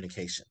understand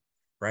communication,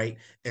 right?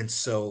 And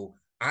so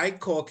I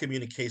call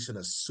communication a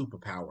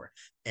superpower,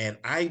 and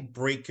I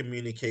break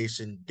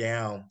communication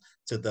down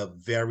to the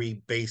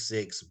very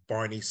basics,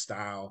 Barney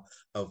style,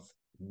 of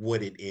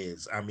what it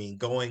is. I mean,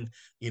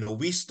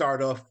 we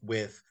start off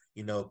with,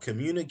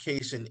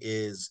 communication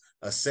is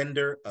a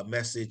sender, a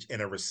message,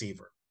 and a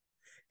receiver.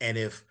 And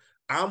if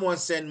I'm on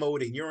send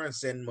mode and you're on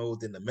send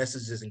mode, then the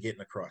message isn't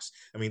getting across.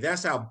 I mean,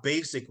 that's how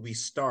basic we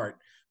start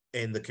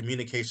in the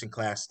communication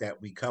class that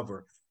we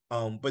cover.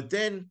 But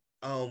then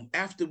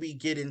after we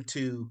get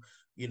into,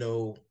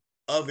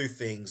 other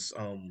things,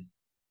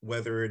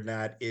 whether or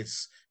not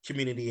it's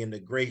community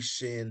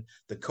integration,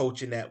 the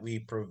coaching that we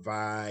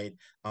provide,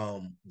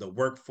 the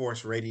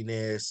workforce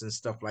readiness and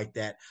stuff like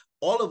that.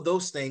 All of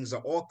those things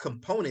are all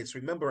components.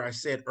 Remember, I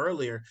said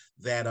earlier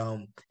that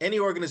any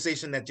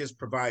organization that just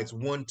provides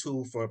one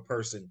tool for a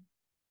person,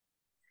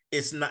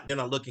 they're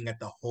not looking at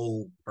the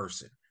whole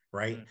person,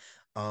 right?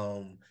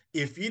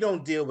 If you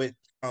don't deal with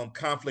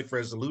conflict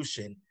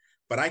resolution,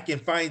 but I can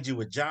find you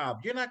a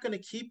job, you're not going to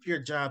keep your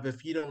job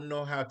if you don't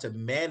know how to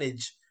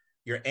manage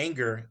your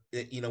anger,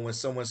 when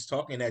someone's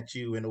talking at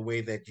you in a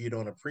way that you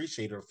don't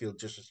appreciate or feel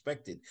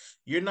disrespected.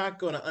 You're not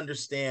going to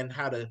understand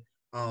how to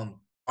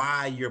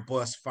why your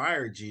boss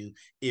fired you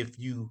if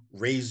you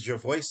raised your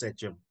voice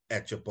at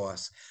your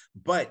boss.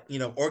 But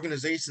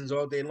organizations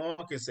all day long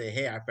can say,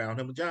 hey, I found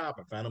him a job,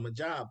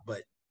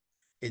 but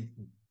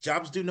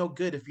jobs do no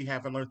good if you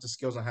haven't learned the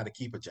skills on how to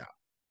keep a job.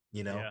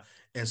 Yeah.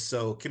 And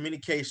so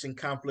communication,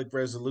 conflict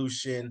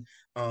resolution,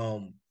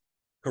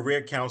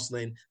 career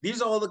counseling,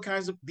 these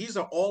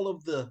are all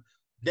of the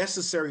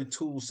necessary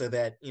tools so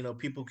that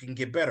people can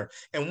get better.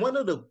 And one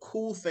of the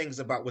cool things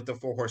about what the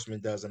Four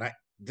Horsemen does, and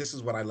this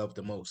is what I love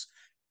the most,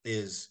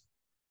 is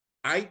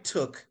I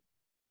took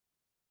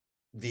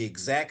the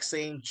exact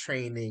same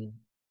training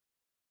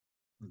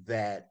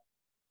that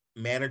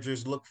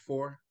managers look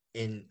for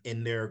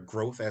in their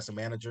growth as a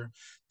manager,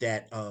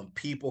 that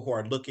people who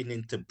are looking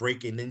into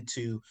breaking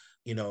into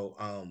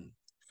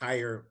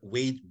higher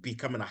wage,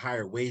 becoming a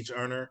higher wage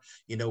earner,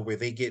 where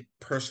they get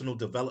personal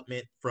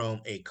development from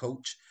a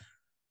coach.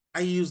 I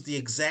use the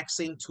exact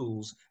same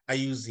tools, I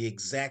use the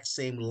exact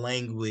same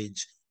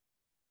language,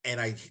 and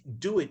I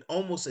do it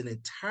almost in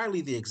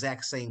entirely the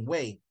exact same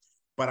way,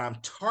 but I'm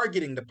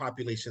targeting the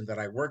population that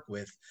I work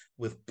with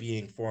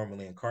being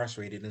formerly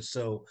incarcerated. And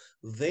so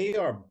they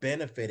are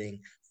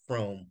benefiting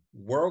from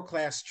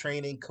world-class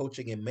training,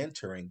 coaching, and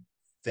mentoring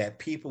that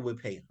people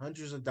would pay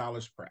hundreds of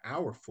dollars per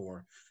hour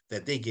for,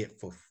 that they get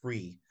for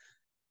free.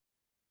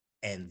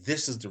 And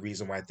this is the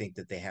reason why I think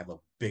that they have a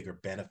bigger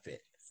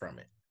benefit from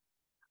it.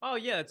 Oh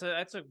yeah,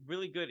 that's a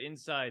really good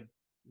inside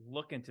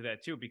look into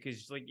that too,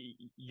 because like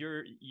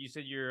you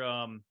said you're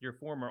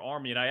former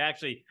Army, and I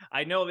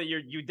know that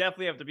you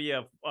definitely have to be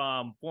a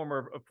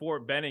former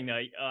Fort Benning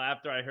Knight.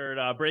 After I heard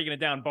breaking it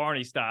down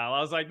Barney style, I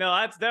was like, no,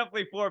 that's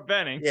definitely Fort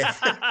Benning. Yeah.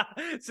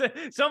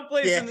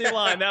 Someplace Yeah. in the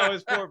line that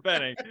was Fort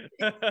Benning.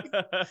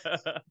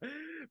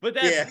 But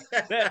Yeah.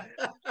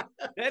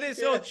 that is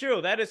so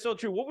true. That is so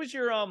true. What was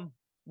your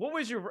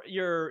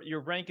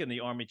rank in the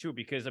Army too?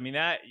 Because I mean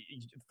that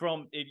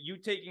from you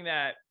taking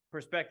that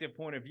perspective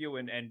point of view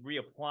and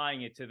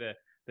reapplying it to the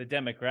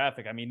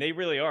demographic, I mean they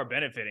really are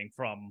benefiting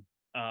from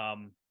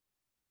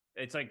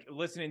it's like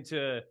listening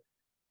to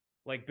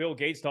like Bill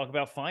Gates talk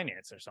about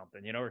finance or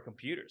something, or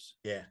computers.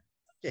 Yeah.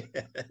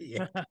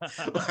 Yeah.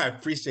 Well, I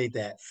appreciate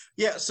that.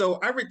 Yeah. So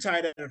I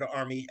retired out of the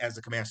Army as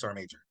a command sergeant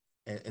major.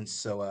 And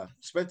so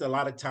spent a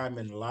lot of time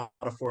in a lot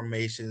of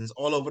formations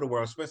all over the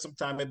world. Spent some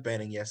time at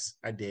Benning. Yes,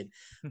 I did.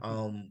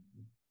 Um,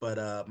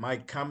 but my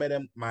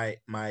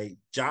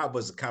job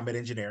was a combat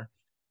engineer,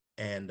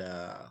 and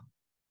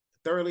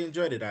thoroughly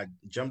enjoyed it. I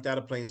jumped out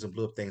of planes and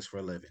blew up things for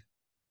a living.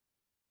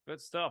 Good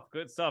stuff.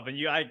 Good stuff.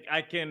 And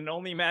I can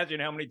only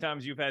imagine how many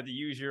times you've had to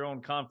use your own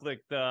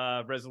conflict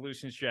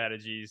resolution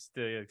strategies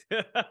to,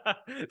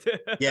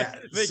 Yeah.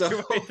 make So,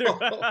 your way through.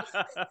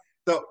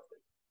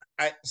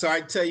 so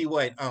I tell you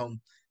what,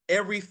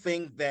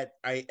 everything that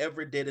I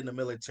ever did in the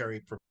military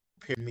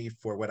prepared me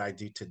for what I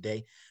do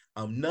today.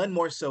 None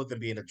more so than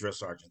being a drill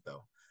sergeant,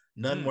 though.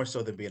 None more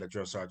so than being a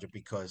drill sergeant,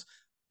 because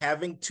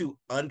having to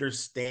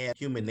understand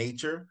human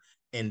nature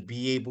and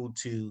be able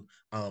to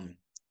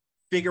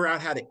figure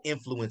out how to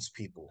influence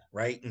people,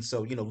 right? And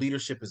so,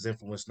 leadership is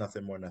influence,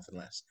 nothing more, nothing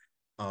less.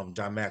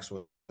 John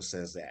Maxwell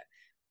says that.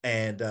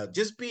 And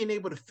just being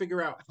able to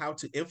figure out how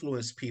to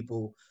influence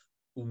people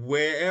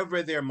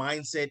wherever their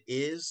mindset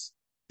is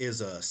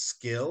a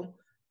skill.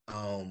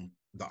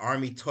 The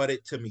Army taught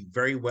it to me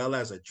very well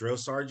as a drill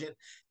sergeant,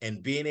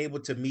 and being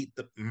able to meet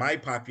my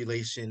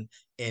population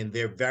in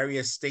their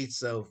various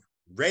states of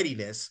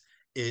readiness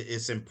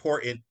is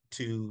important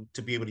to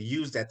be able to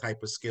use that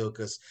type of skill,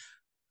 because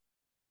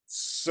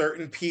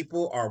certain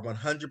people are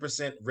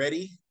 100%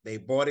 ready. They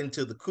bought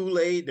into the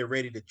Kool-Aid, they're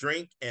ready to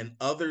drink, and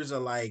others are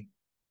like,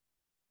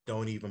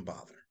 don't even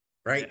bother.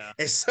 Right. Yeah.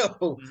 And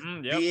so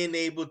Yep. being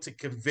able to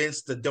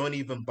convince the don't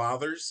even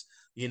bothers,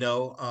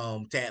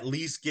 to at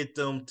least get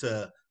them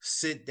to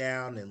sit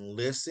down and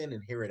listen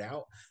and hear it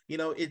out,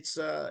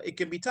 it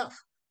can be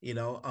tough,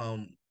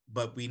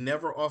 but we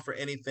never offer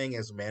anything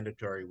as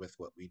mandatory with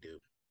what we do,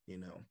 you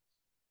know.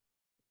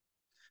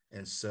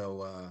 And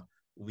so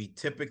we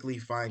typically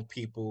find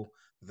people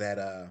that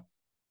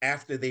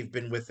after they've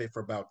been with it for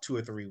about 2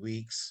 or 3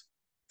 weeks,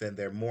 then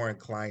they're more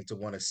inclined to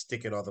want to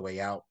stick it all the way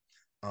out.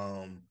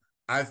 Um,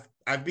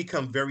 I've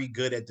become very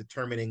good at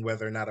determining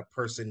whether or not a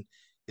person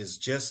is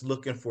just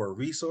looking for a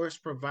resource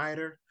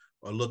provider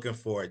or looking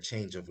for a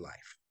change of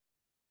life.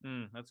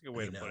 That's a good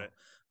way to put it.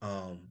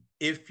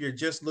 If you're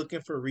just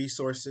looking for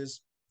resources,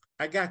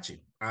 I got you.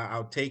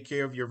 I'll take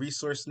care of your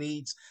resource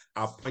needs.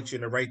 I'll point you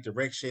in the right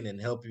direction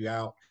and help you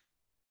out.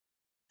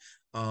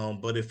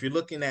 But if you're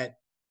looking at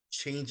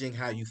changing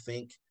how you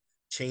think,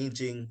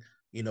 changing,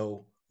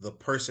 the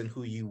person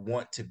who you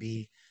want to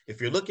be, if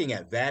you're looking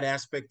at that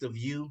aspect of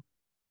you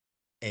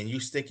and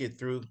you stick it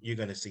through, you're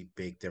going to see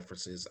big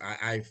differences.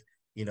 I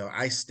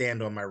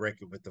stand on my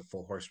record with the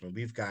Four Horsemen.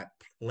 We've got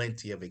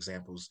plenty of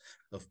examples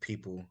of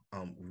people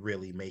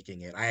really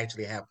making it. I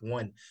actually have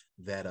one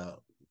that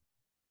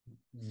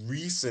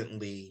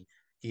recently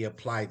he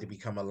applied to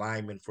become a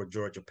lineman for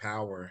Georgia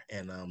Power,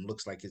 and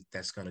looks like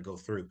that's going to go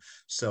through.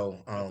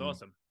 So that's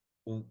awesome.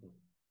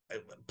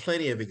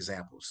 Plenty of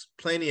examples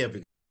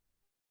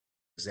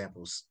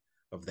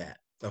of that,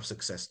 of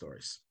success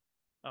stories.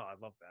 Oh, I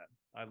love that.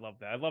 I love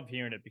that. I love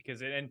hearing it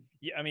because it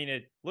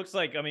looks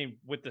like,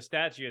 with the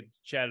stats you had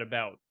chatted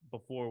about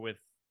before with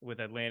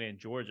Atlanta and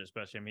Georgia,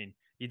 especially,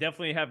 you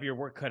definitely have your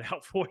work cut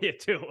out for you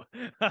too.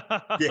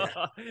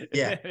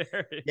 Yeah.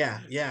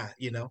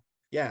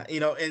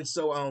 And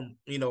so,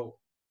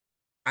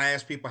 I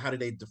ask people, how do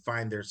they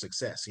define their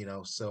success?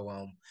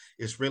 So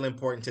it's really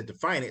important to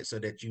define it so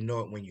that you know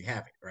it when you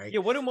have it, right?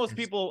 Yeah. How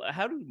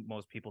do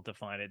most people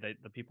define it?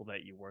 The people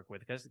that you work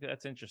with, because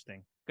that's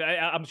interesting.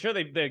 I'm sure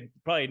they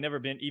probably never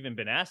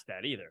been asked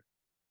that either.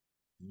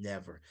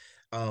 Never.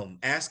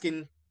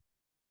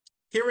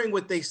 Hearing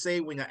what they say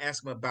when I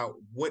ask them about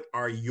what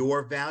are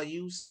your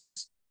values,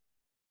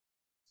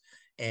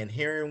 and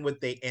hearing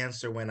what they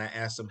answer when I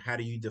ask them, how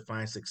do you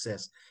define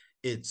success?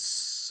 It's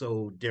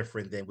so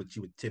different than what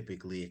you would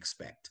typically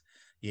expect.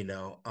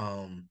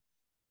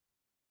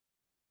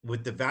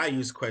 With the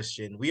values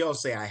question, we all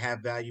say I have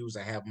values,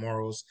 I have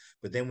morals,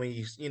 but then when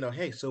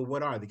hey, so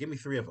what are they? Give me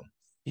 3 of them.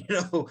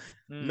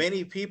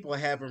 Many people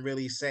haven't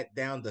really sat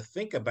down to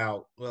think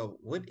about, well,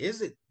 what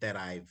is it that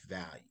I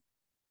value?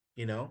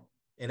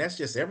 And that's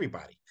just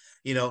everybody,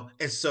 and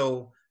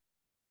so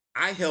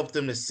I help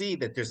them to see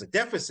that there's a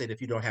deficit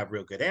if you don't have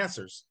real good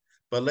answers,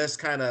 but let's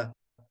kind of,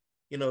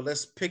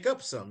 let's pick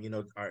up some,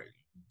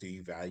 do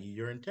you value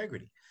your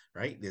integrity?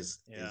 right? Is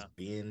Yeah.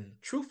 being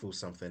truthful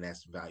something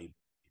that's valuable,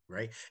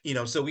 right?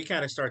 So we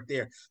kind of start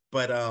there.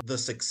 But the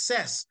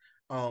success,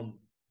 um,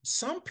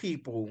 some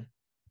people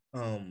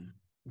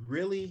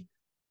really,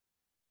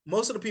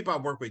 most of the people I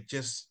work with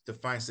just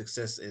define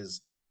success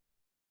as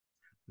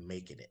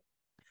making it.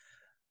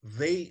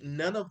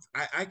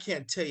 I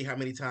can't tell you how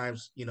many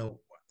times,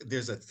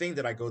 there's a thing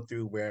that I go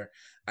through where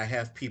I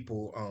have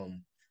people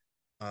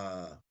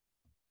uh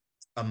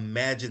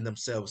imagine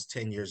themselves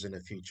 10 years in the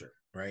future,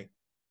 right?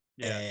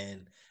 Yeah.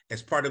 And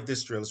as part of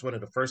this drill, it's one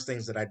of the first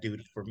things that I do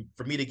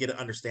for me to get an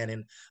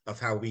understanding of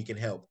how we can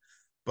help.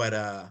 But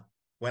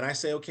when I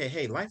say, okay,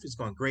 hey, life is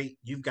going great,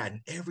 you've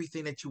gotten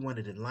everything that you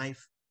wanted in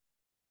life,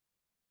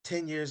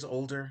 10 years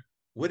older,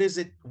 what is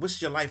it?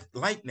 What's your life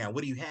like now?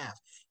 What do you have?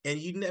 And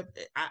you never,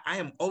 I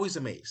am always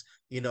amazed,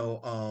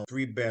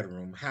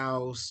 3-bedroom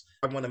house.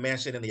 I want a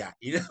mansion in the yacht,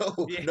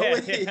 no, Yeah.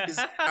 it is,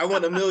 I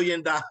want $1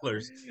 million.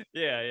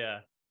 Yeah. Yeah.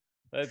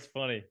 That's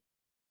funny.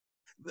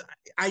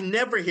 I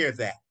never hear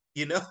that,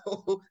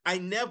 I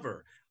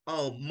never.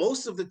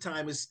 Most of the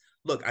time is,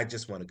 look, I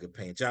just want a good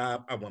paying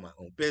job. I want my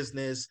own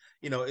business.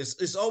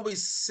 It's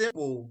always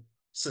simple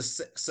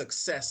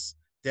success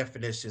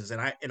definitions,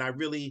 and I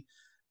really,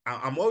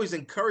 I'm always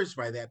encouraged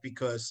by that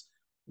because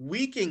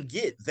we can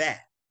get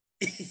that,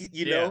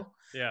 you Yeah. know.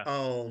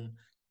 Yeah.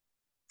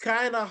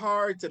 Kind of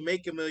hard to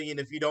make a million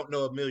if you don't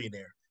know a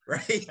millionaire,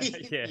 right?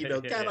 Yeah. Yeah.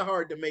 Kind Yeah. of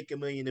hard to make a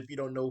million if you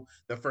don't know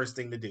the first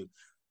thing to do,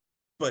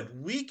 but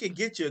we can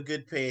get you a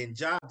good paying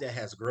job that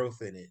has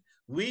growth in it.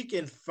 We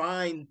can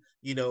find,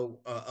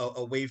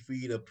 a way for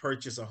you to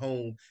purchase a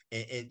home,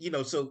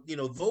 and so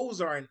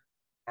those aren't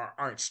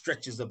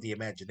stretches of the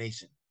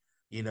imagination.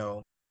 You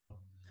know,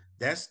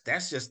 that's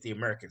just the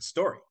American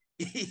story.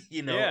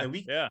 Yeah. And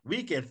we Yeah.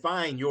 we can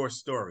find your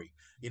story.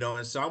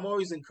 And so I'm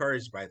always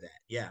encouraged by that.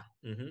 Yeah.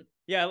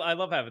 Yeah, I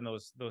love having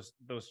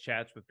those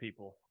chats with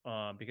people,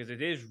 because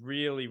it is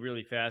really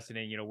really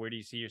fascinating. Where do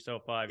you see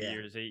yourself five Yeah.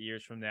 years, 8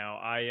 years from now?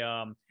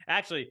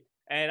 Actually,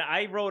 and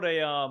I wrote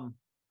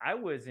I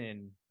was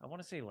in, I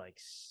want to say like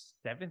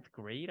seventh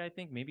grade, I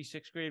think maybe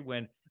sixth grade,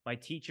 when my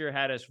teacher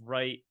had us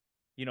write,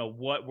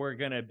 what we're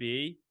gonna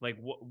be, like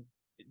what,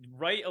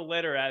 write a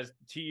letter as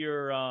to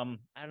your I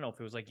don't know if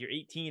it was like your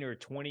 18 or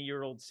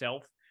 20-year-old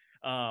self,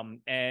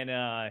 and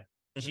Mhm.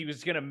 she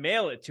was gonna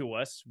mail it to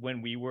us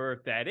when we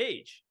were that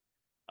age.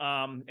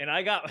 And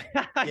I got,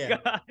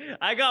 Yeah.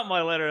 I got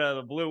my letter out of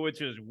the blue,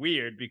 which is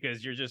weird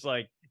because you're just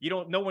like,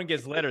 no one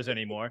gets letters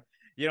anymore,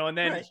 and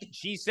then Right.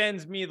 she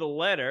sends me the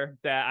letter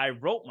that I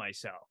wrote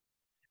myself.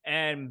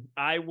 And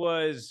I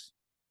was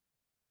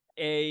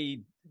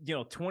a,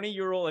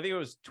 20-year-old, I think it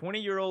was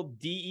 20-year-old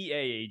DEA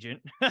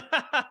agent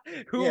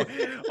who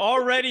Yeah.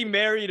 already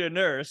married a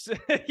nurse,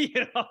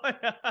 you know.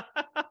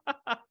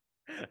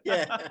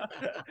 Yeah.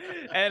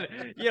 And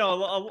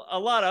a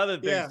lot of other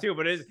things Yeah. too,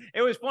 but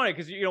it was funny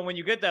because when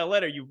you get that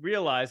letter you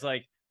realize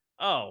like,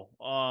 oh,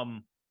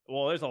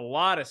 well, there's a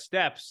lot of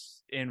steps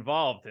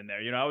involved in there.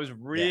 I was Yeah.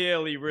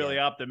 really really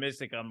Yeah.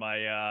 optimistic on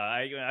my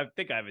I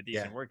think I have a Yeah.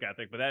 decent work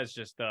ethic, but that's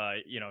just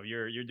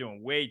you're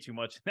doing way too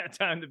much in that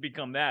time to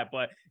become that.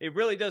 But it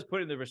really does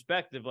put into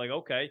perspective, like,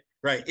 okay,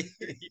 Right.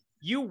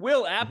 you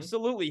will Mhm.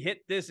 absolutely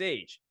hit this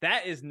age.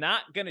 That is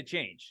not going to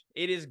change.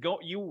 It is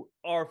you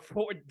are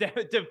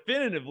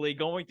definitively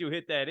going to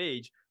hit that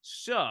age.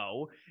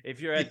 So if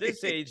you're at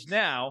this age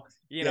now,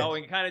 Yeah.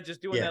 and kind of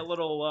just doing Yeah. that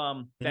little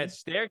that Mhm.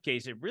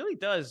 staircase, it really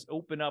does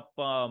open up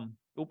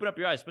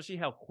your eyes, especially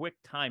how quick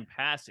time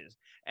passes.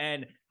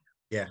 And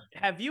Yeah.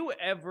 have you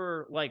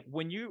ever, like,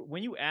 when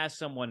you ask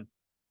someone,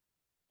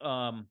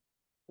 um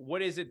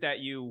what is it that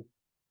you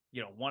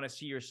want to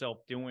see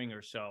yourself doing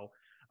or so,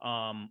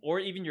 or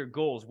even your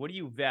goals, what do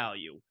you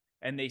value,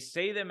 and they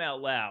say them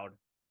out loud,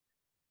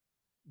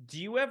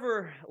 do you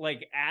ever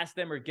like ask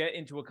them or get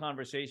into a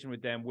conversation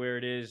with them where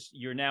it is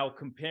you're now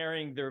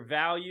comparing their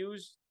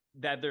values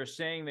that they're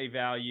saying they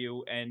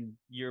value, and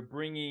you're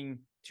bringing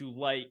to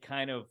light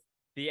kind of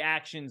the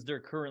actions they're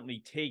currently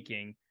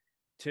taking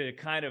to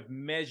kind of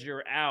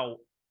measure out,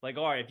 like,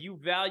 all right, if you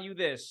value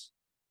this,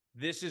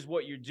 this is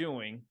what you're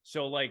doing.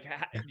 So like,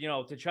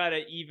 Yeah. to try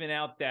to even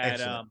out that,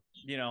 Excellent.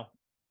 you know,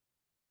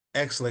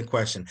 Excellent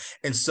question.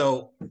 And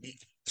so,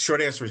 short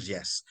answer is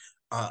yes.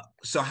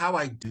 So how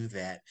I do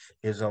that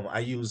is, I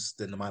use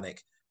the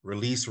mnemonic: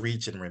 release,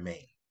 reach, and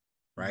remain.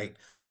 mhm. Right?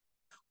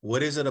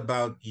 What is it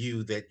about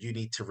you that you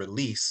need to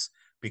release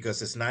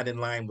because it's not in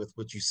line with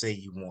what you say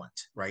you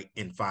want, right?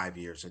 In 5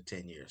 years or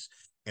 10 years.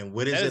 And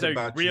what That is is it a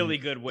about you really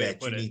good way to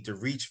that you put it. need to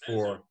reach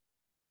for?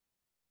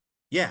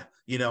 Yeah,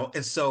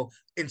 and so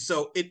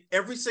it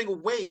every single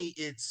way,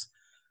 it's,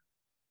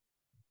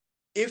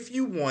 if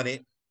you want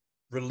it,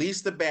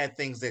 release the bad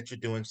things that you're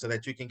doing so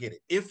that you can get it.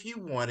 If you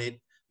want it,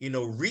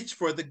 reach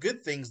for the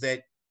good things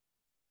that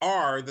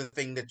are the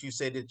thing that you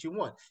say that you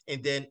want.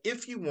 And then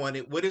if you want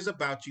it, what is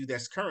about you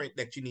that's current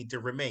that you need to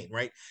remain,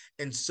 right?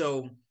 And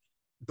so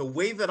the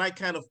way that I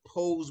kind of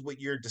pose what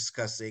you're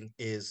discussing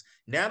is,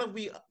 now that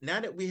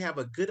we have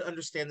a good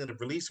understanding of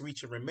release,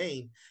 reach, and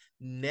remain,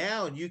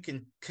 now you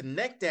can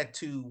connect that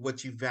to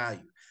what you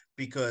value.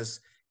 Because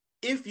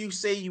if you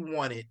say you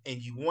want it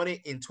and you want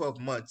it in 12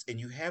 months and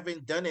you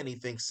haven't done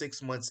anything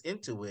 6 months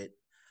into it,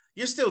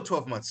 you're still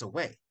 12 months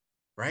away,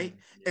 right?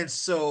 Yeah. And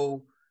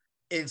so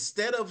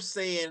instead of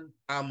saying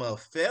I'm a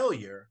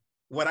failure,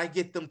 what I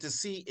get them to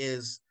see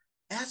is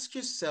ask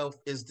yourself,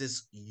 is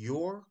this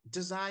your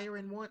desire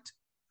and want,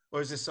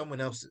 or is it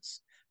someone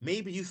else's?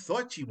 Maybe you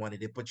thought you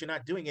wanted it, but you're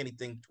not doing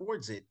anything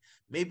towards it.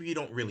 Maybe you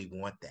don't really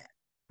want that,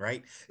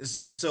 right?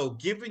 So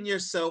giving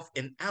yourself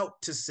an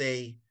out to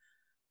say,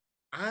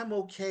 I'm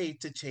okay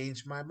to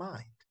change my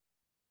mind,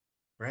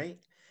 right?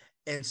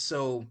 And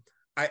so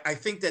I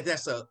think that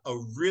that's a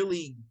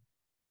really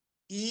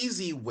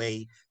easy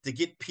way to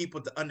get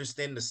people to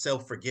understand the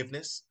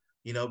self-forgiveness,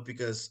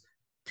 because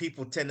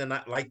people tend to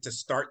not like to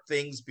start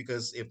things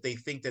because if they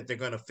think that they're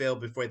going to fail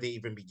before they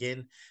even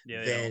begin,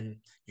 Yeah. then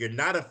you're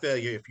not a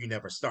failure if you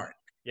never start.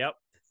 Yep.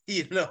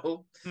 you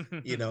know,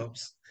 you know,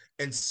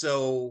 and and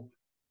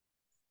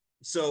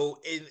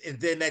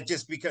then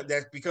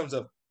that becomes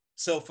a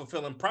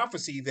self-fulfilling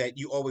prophecy that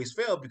you always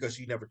fail because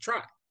you never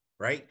try,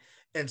 right?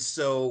 And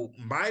so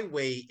my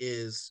way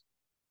is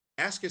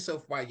ask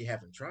yourself why you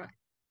haven't tried.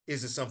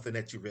 Is it something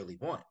that you really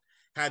want?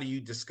 How do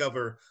you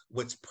discover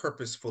what's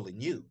purposeful in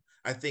you?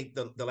 I think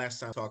the last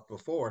time I talked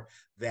before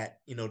that,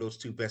 those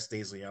two best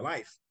days of your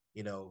life,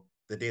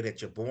 the day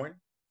that you're born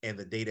and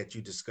the day that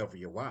you discover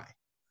your why.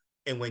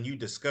 And when you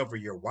discover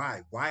your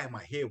why am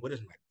I here? What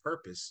is my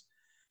purpose?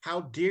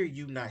 How dare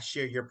you not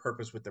share your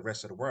purpose with the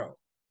rest of the world?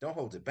 Don't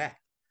hold it back.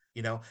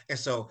 And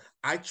so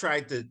I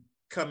tried to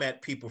come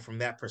at people from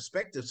that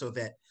perspective so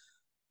that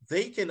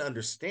they can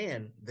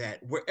understand that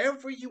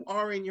wherever you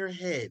are in your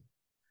head,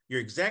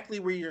 you're exactly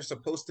where you're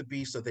supposed to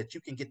be so that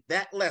you can get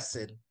that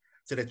lesson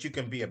so that you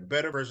can be a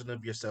better version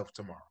of yourself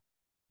tomorrow.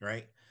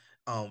 Right.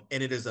 And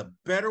it is a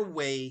better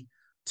way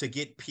to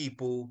get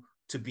people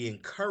to be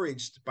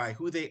encouraged by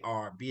who they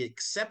are, be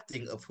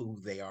accepting of who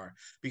they are,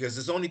 because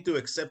it's only through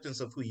acceptance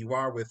of who you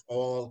are with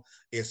all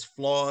its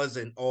flaws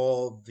and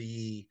all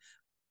the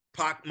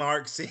pock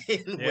marks and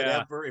Yeah.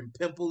 whatever and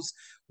pimples.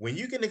 When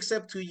you can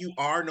accept who you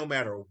are, no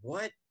matter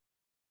what,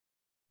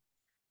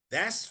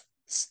 that's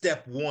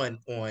step one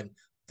on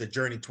the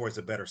journey towards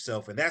a better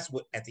self. And that's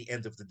what, at the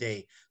end of the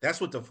day,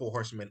 that's what the Four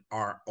Horsemen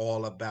are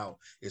all about,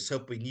 is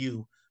helping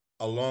you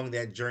along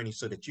that journey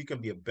so that you can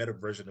be a better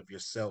version of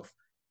yourself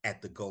at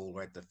the goal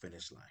or at the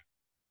finish line.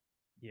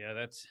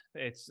 Yeah,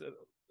 it's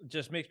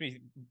just makes me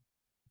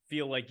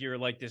feel like you're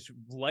like this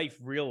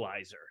life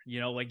realizer,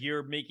 like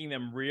you're making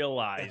them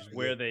realize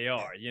where they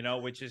are,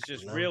 which is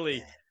just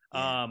really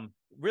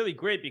really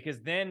great,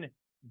 because then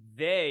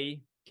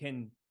they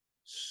can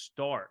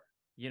start,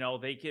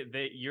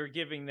 you're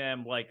giving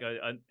them like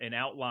an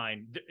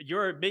outline.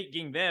 You're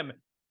making them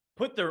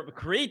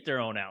create their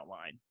own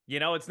outline.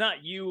 It's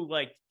not you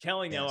like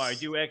telling them, oh, I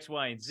do X,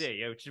 Y, and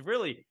Z, which is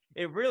really,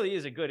 it really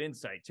is a good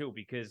insight too,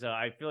 because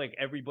I feel like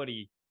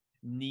everybody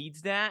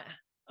needs that.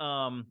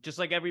 Just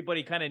like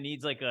everybody kind of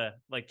needs like a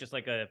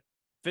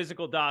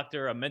physical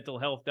doctor, a mental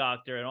health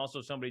doctor, and also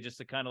somebody just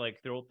to kind of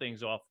like throw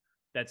things off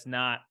that's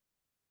not,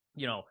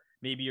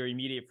 maybe your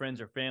immediate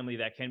friends or family,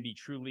 that can be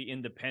truly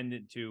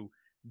independent to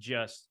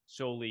just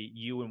solely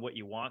you and what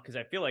you want. Because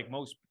I feel like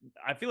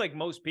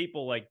most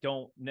people like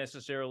don't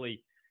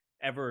necessarily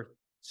ever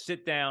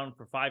sit down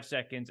for 5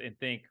 seconds and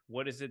think,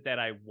 what is it that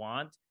I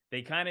want?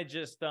 They kind of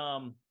just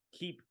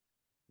keep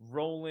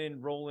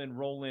rolling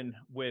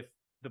with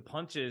the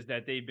punches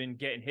that they've been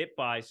getting hit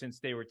by since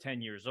they were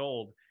 10 years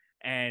old.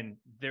 And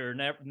they're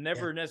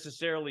never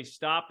necessarily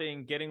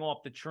stopping, getting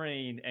off the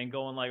train and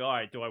going like, all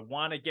right, do I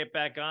want to get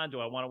back on?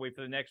 Do I want to wait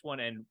for the next one?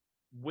 And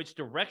which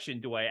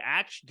direction do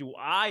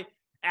I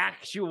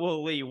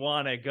actually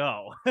want to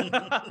go?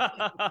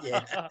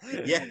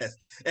 Yes.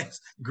 That's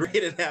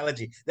great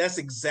analogy. That's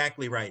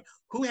exactly right.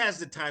 Who has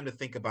the time to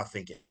think about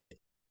thinking?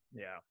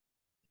 Yeah.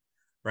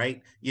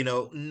 Right.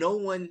 No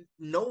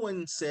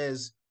one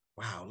says,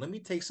 wow, let me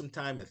take some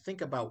time to think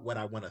about what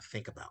I want to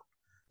think about.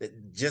 It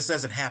just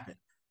doesn't happen.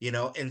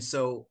 And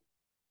so,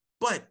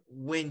 but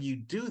when you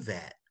do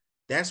that,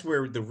 that's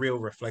where the real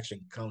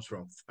reflection comes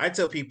from. I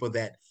tell people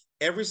that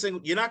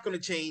you're not going to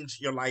change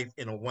your life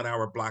in a 1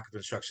 hour block of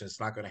instruction.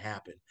 It's not going to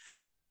happen.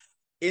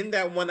 In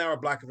that 1 hour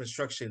block of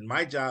instruction,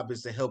 my job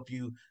is to help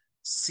you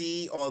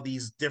see all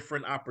these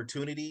different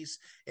opportunities.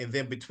 And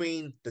then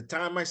between the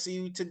time I see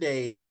you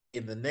today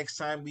and the next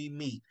time we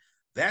meet,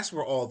 that's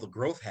where all the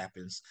growth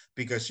happens,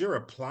 because you're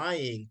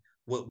applying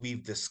what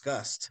we've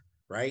discussed,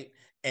 right?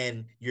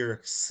 And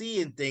you're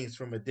seeing things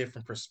from a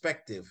different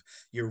perspective.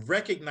 You're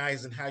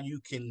recognizing how you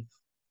can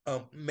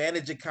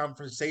manage a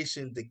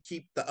conversation to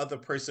keep the other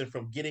person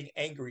from getting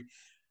angry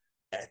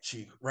at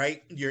you,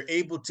 right? You're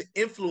able to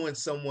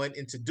influence someone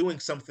into doing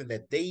something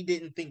that they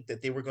didn't think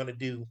that they were going to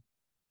do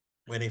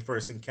when they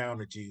first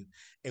encountered you.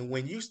 And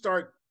when you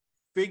start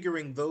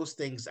figuring those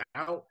things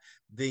out,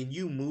 then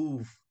you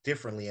move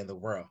differently in the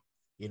world.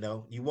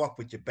 You walk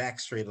with your back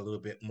straight a little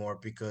bit more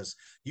because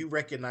you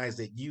recognize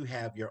that you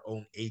have your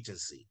own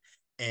agency.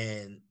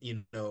 And,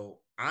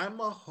 I'm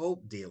a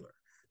hope dealer.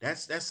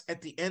 That's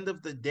at the end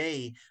of the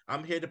day,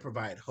 I'm here to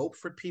provide hope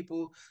for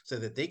people so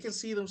that they can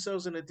see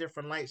themselves in a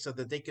different light, so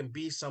that they can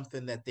be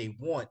something that they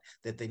want,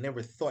 that they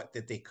never thought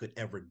that they could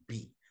ever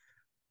be.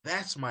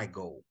 That's my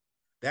goal.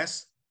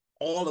 That's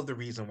all of the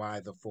reason why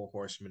the Four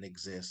Horsemen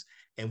exists.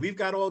 And we've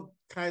got all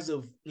kinds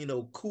of,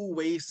 cool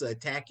ways to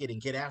attack it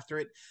and get after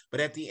it. But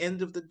at the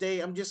end of the day,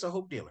 I'm just a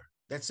hope dealer.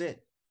 That's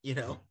it,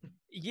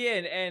 Yeah,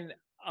 and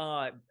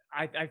I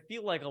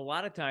feel like a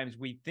lot of times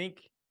we think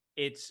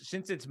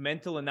since it's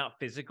mental and not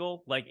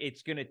physical, like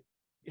it's gonna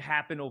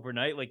happen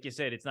overnight. Like you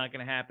said, it's not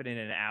gonna happen in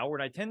an hour.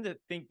 And I tend to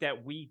think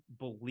that we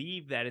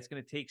believe that it's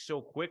gonna take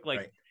so quick. Like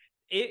right.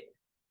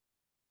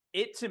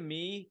 it to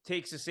me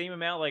takes the same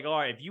amount. Like, all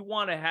right, if you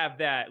want to have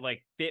that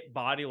like fit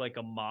body like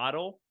a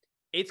model,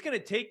 it's going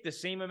to take the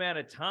same amount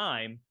of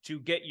time to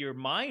get your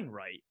mind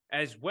right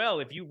as well.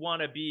 If you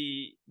want to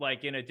be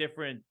like in a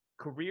different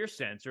career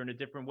sense or in a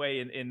different way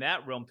in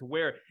that realm, to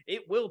where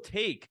it will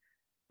take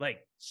like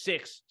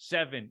 6,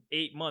 7,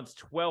 8 months,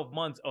 12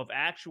 months of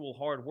actual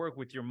hard work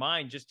with your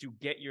mind just to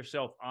get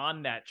yourself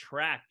on that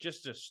track,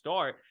 just to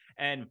start.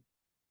 And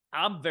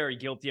I'm very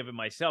guilty of it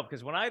myself,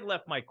 because when I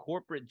left my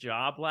corporate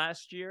job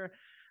last year,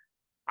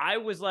 I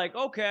was like,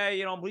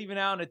 okay, I'm leaving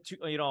out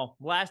on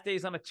last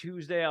day's on a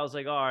Tuesday. I was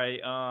like, all right,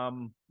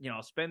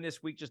 I'll spend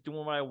this week just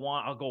doing what I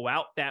want. I'll go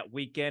out that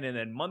weekend, and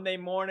then Monday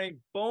morning,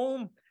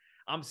 boom,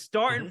 I'm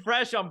starting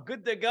fresh. I'm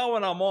good to go,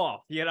 and I'm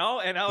off, And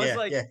I was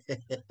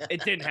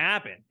it didn't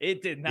happen.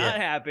 It did not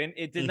happen.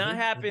 It did not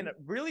happen.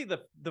 Really,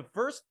 the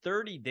first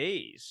 30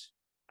 days,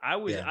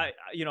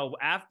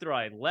 after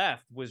I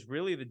left, was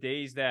really the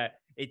days that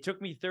it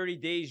took me 30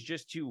 days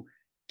just to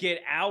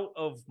get out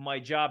of my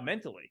job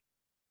mentally.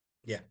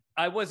 Yeah.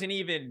 I wasn't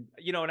even,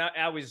 and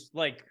I was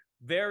like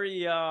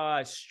very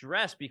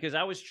stressed, because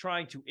I was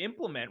trying to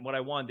implement what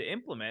I wanted to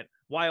implement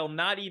while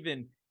not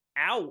even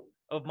out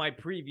of my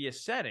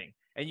previous setting.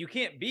 And you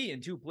can't be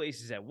in two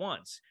places at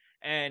once.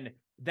 And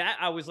that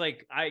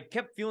I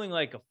kept feeling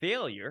like a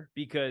failure,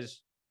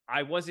 because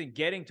I wasn't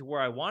getting to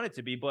where I wanted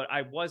to be, but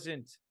I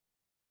wasn't,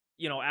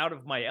 out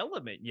of my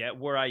element yet,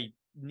 where I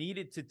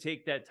needed to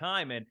take that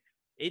time. And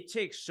it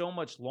takes so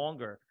much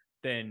longer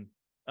than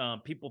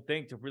people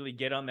think to really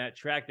get on that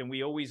track. Then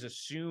we always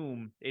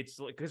assume it's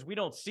because we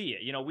don't see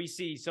it. We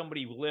see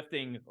somebody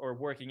lifting or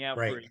working out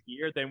for a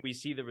year, then we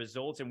see the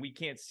results, and we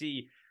can't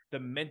see the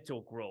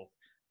mental growth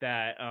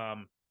that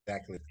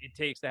exactly it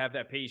takes to have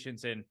that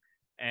patience and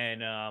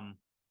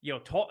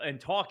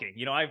talking.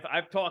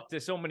 I've talked to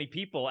so many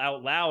people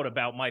out loud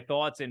about my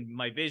thoughts and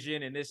my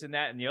vision and this and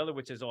that and the other,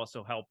 which has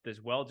also helped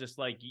as well. Just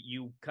like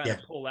you kind of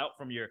pull out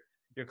from your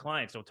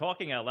clients. So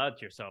talking out loud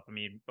to yourself,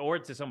 or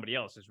to somebody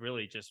else, is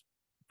really just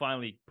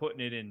finally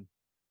putting it in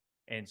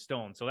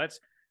stone. So that's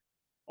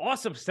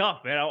awesome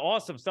stuff, man.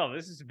 Awesome stuff.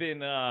 This has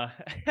been a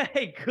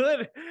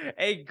good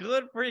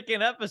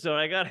freaking episode,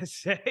 I gotta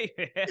say,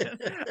 man.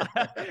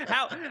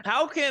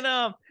 How can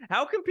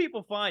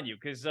people find you?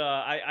 Because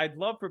I'd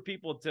love for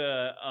people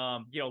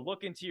to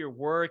look into your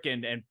work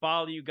and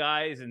follow you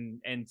guys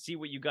and see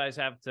what you guys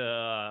have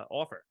to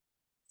offer.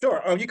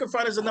 Sure. You can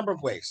find us a number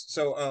of ways.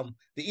 So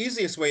the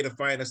easiest way to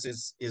find us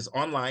is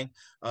online.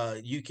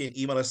 You can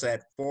email us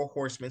at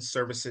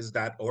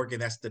fourhorsemenservices.org,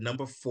 and that's the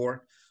number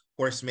 4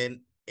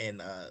 horsemen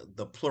and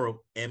the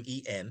plural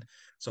MEN.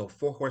 So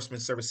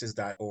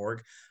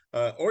fourhorsemenservices.org.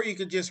 Or you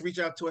can just reach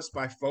out to us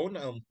by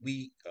phone.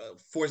 We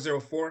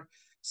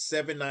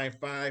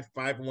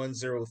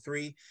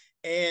 404-795-5103.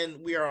 And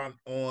we are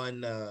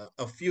on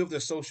a few of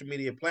the social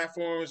media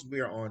platforms.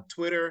 We are on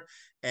Twitter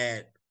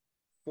at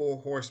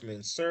Four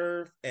Horsemen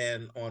Serve,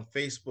 and on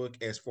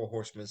Facebook as Four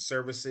Horsemen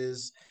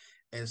Services.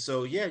 And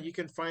so, you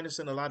can find us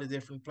in a lot of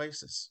different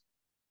places.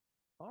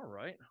 All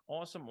right.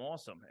 Awesome.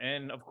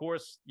 And of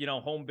course,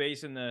 home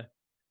base in the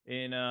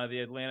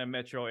Atlanta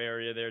metro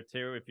area there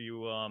too, if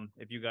you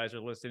guys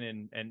are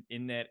listening and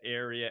in that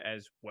area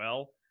as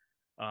well.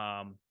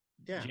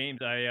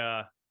 James,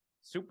 I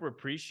super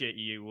appreciate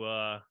you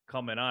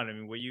coming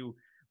on. What you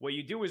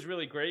do is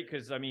really great,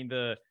 because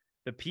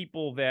the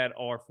people that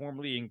are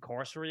formerly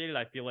incarcerated,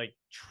 I feel like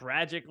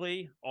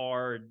tragically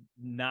are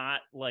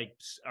not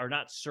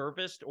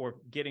serviced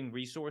or getting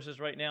resources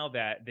right now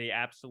that they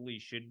absolutely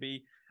should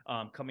be,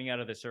 coming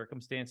out of the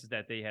circumstances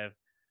that they have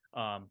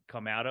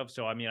come out of.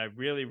 So, I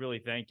really, really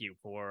thank you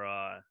for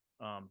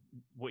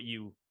what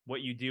you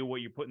do,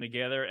 what you're putting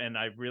together. And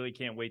I really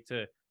can't wait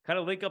to kind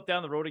of link up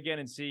down the road again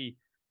and see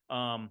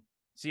how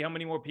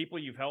many more people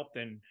you've helped,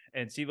 and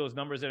see those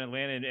numbers in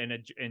Atlanta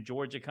and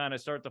Georgia kind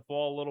of start to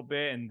fall a little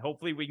bit. And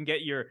hopefully we can get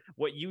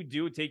what you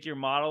do, take your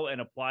model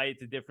and apply it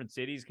to different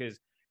cities, because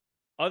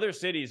other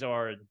cities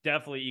are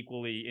definitely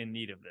equally in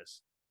need of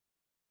this.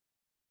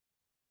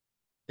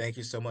 Thank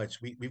you so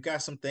much. We've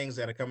got some things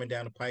that are coming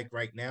down the pike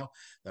right now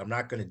that I'm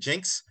not going to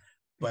jinx,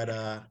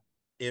 but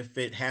if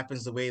it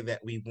happens the way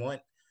that we want,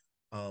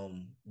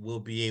 we'll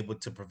be able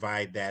to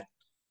provide that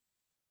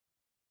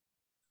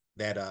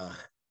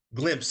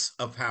glimpse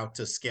of how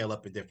to scale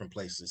up in different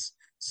places.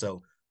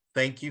 So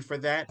thank you for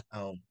that.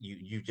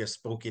 You just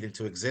spoke it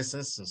into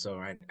existence, and so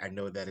I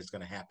know that it's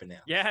going to happen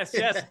now. Yes,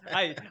 yes.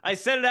 I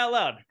said it out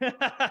loud.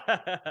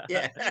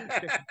 Yeah.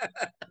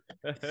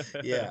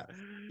 Yeah.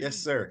 Yes,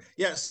 sir.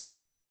 Yes.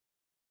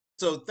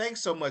 So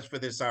thanks so much for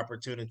this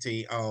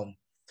opportunity.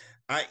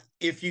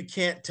 If you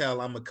can't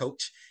tell, I'm a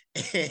coach,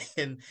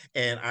 and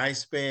I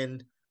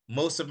spend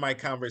most of my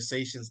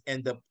conversations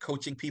end up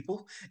coaching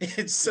people.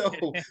 And so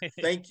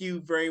thank you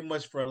very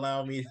much for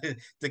allowing me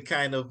to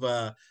kind of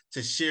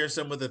to share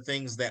some of the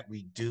things that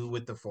we do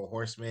with the Four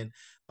Horsemen.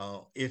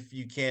 If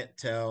you can't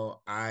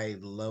tell, I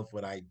love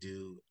what I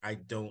do. I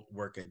don't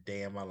work a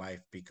day in my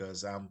life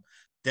because I'm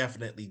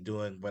definitely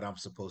doing what I'm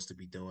supposed to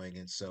be doing.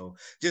 And so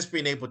just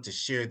being able to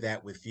share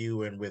that with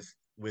you and with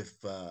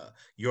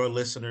your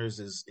listeners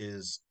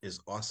is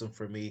awesome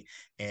for me,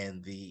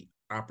 and the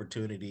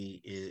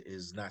opportunity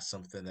is not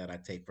something that I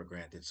take for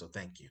granted. So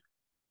thank you.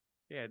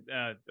 Yeah,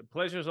 the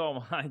pleasure's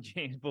all mine,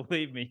 James.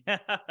 Believe me.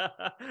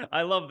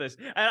 I love this.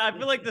 And I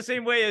feel like the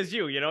same way as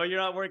you. You know, you're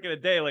not working a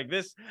day like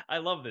this. I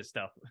love this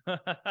stuff.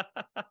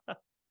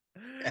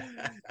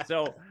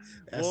 So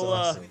That's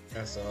awesome.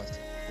 That's awesome.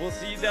 we'll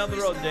see you down the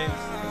road,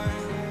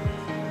 James.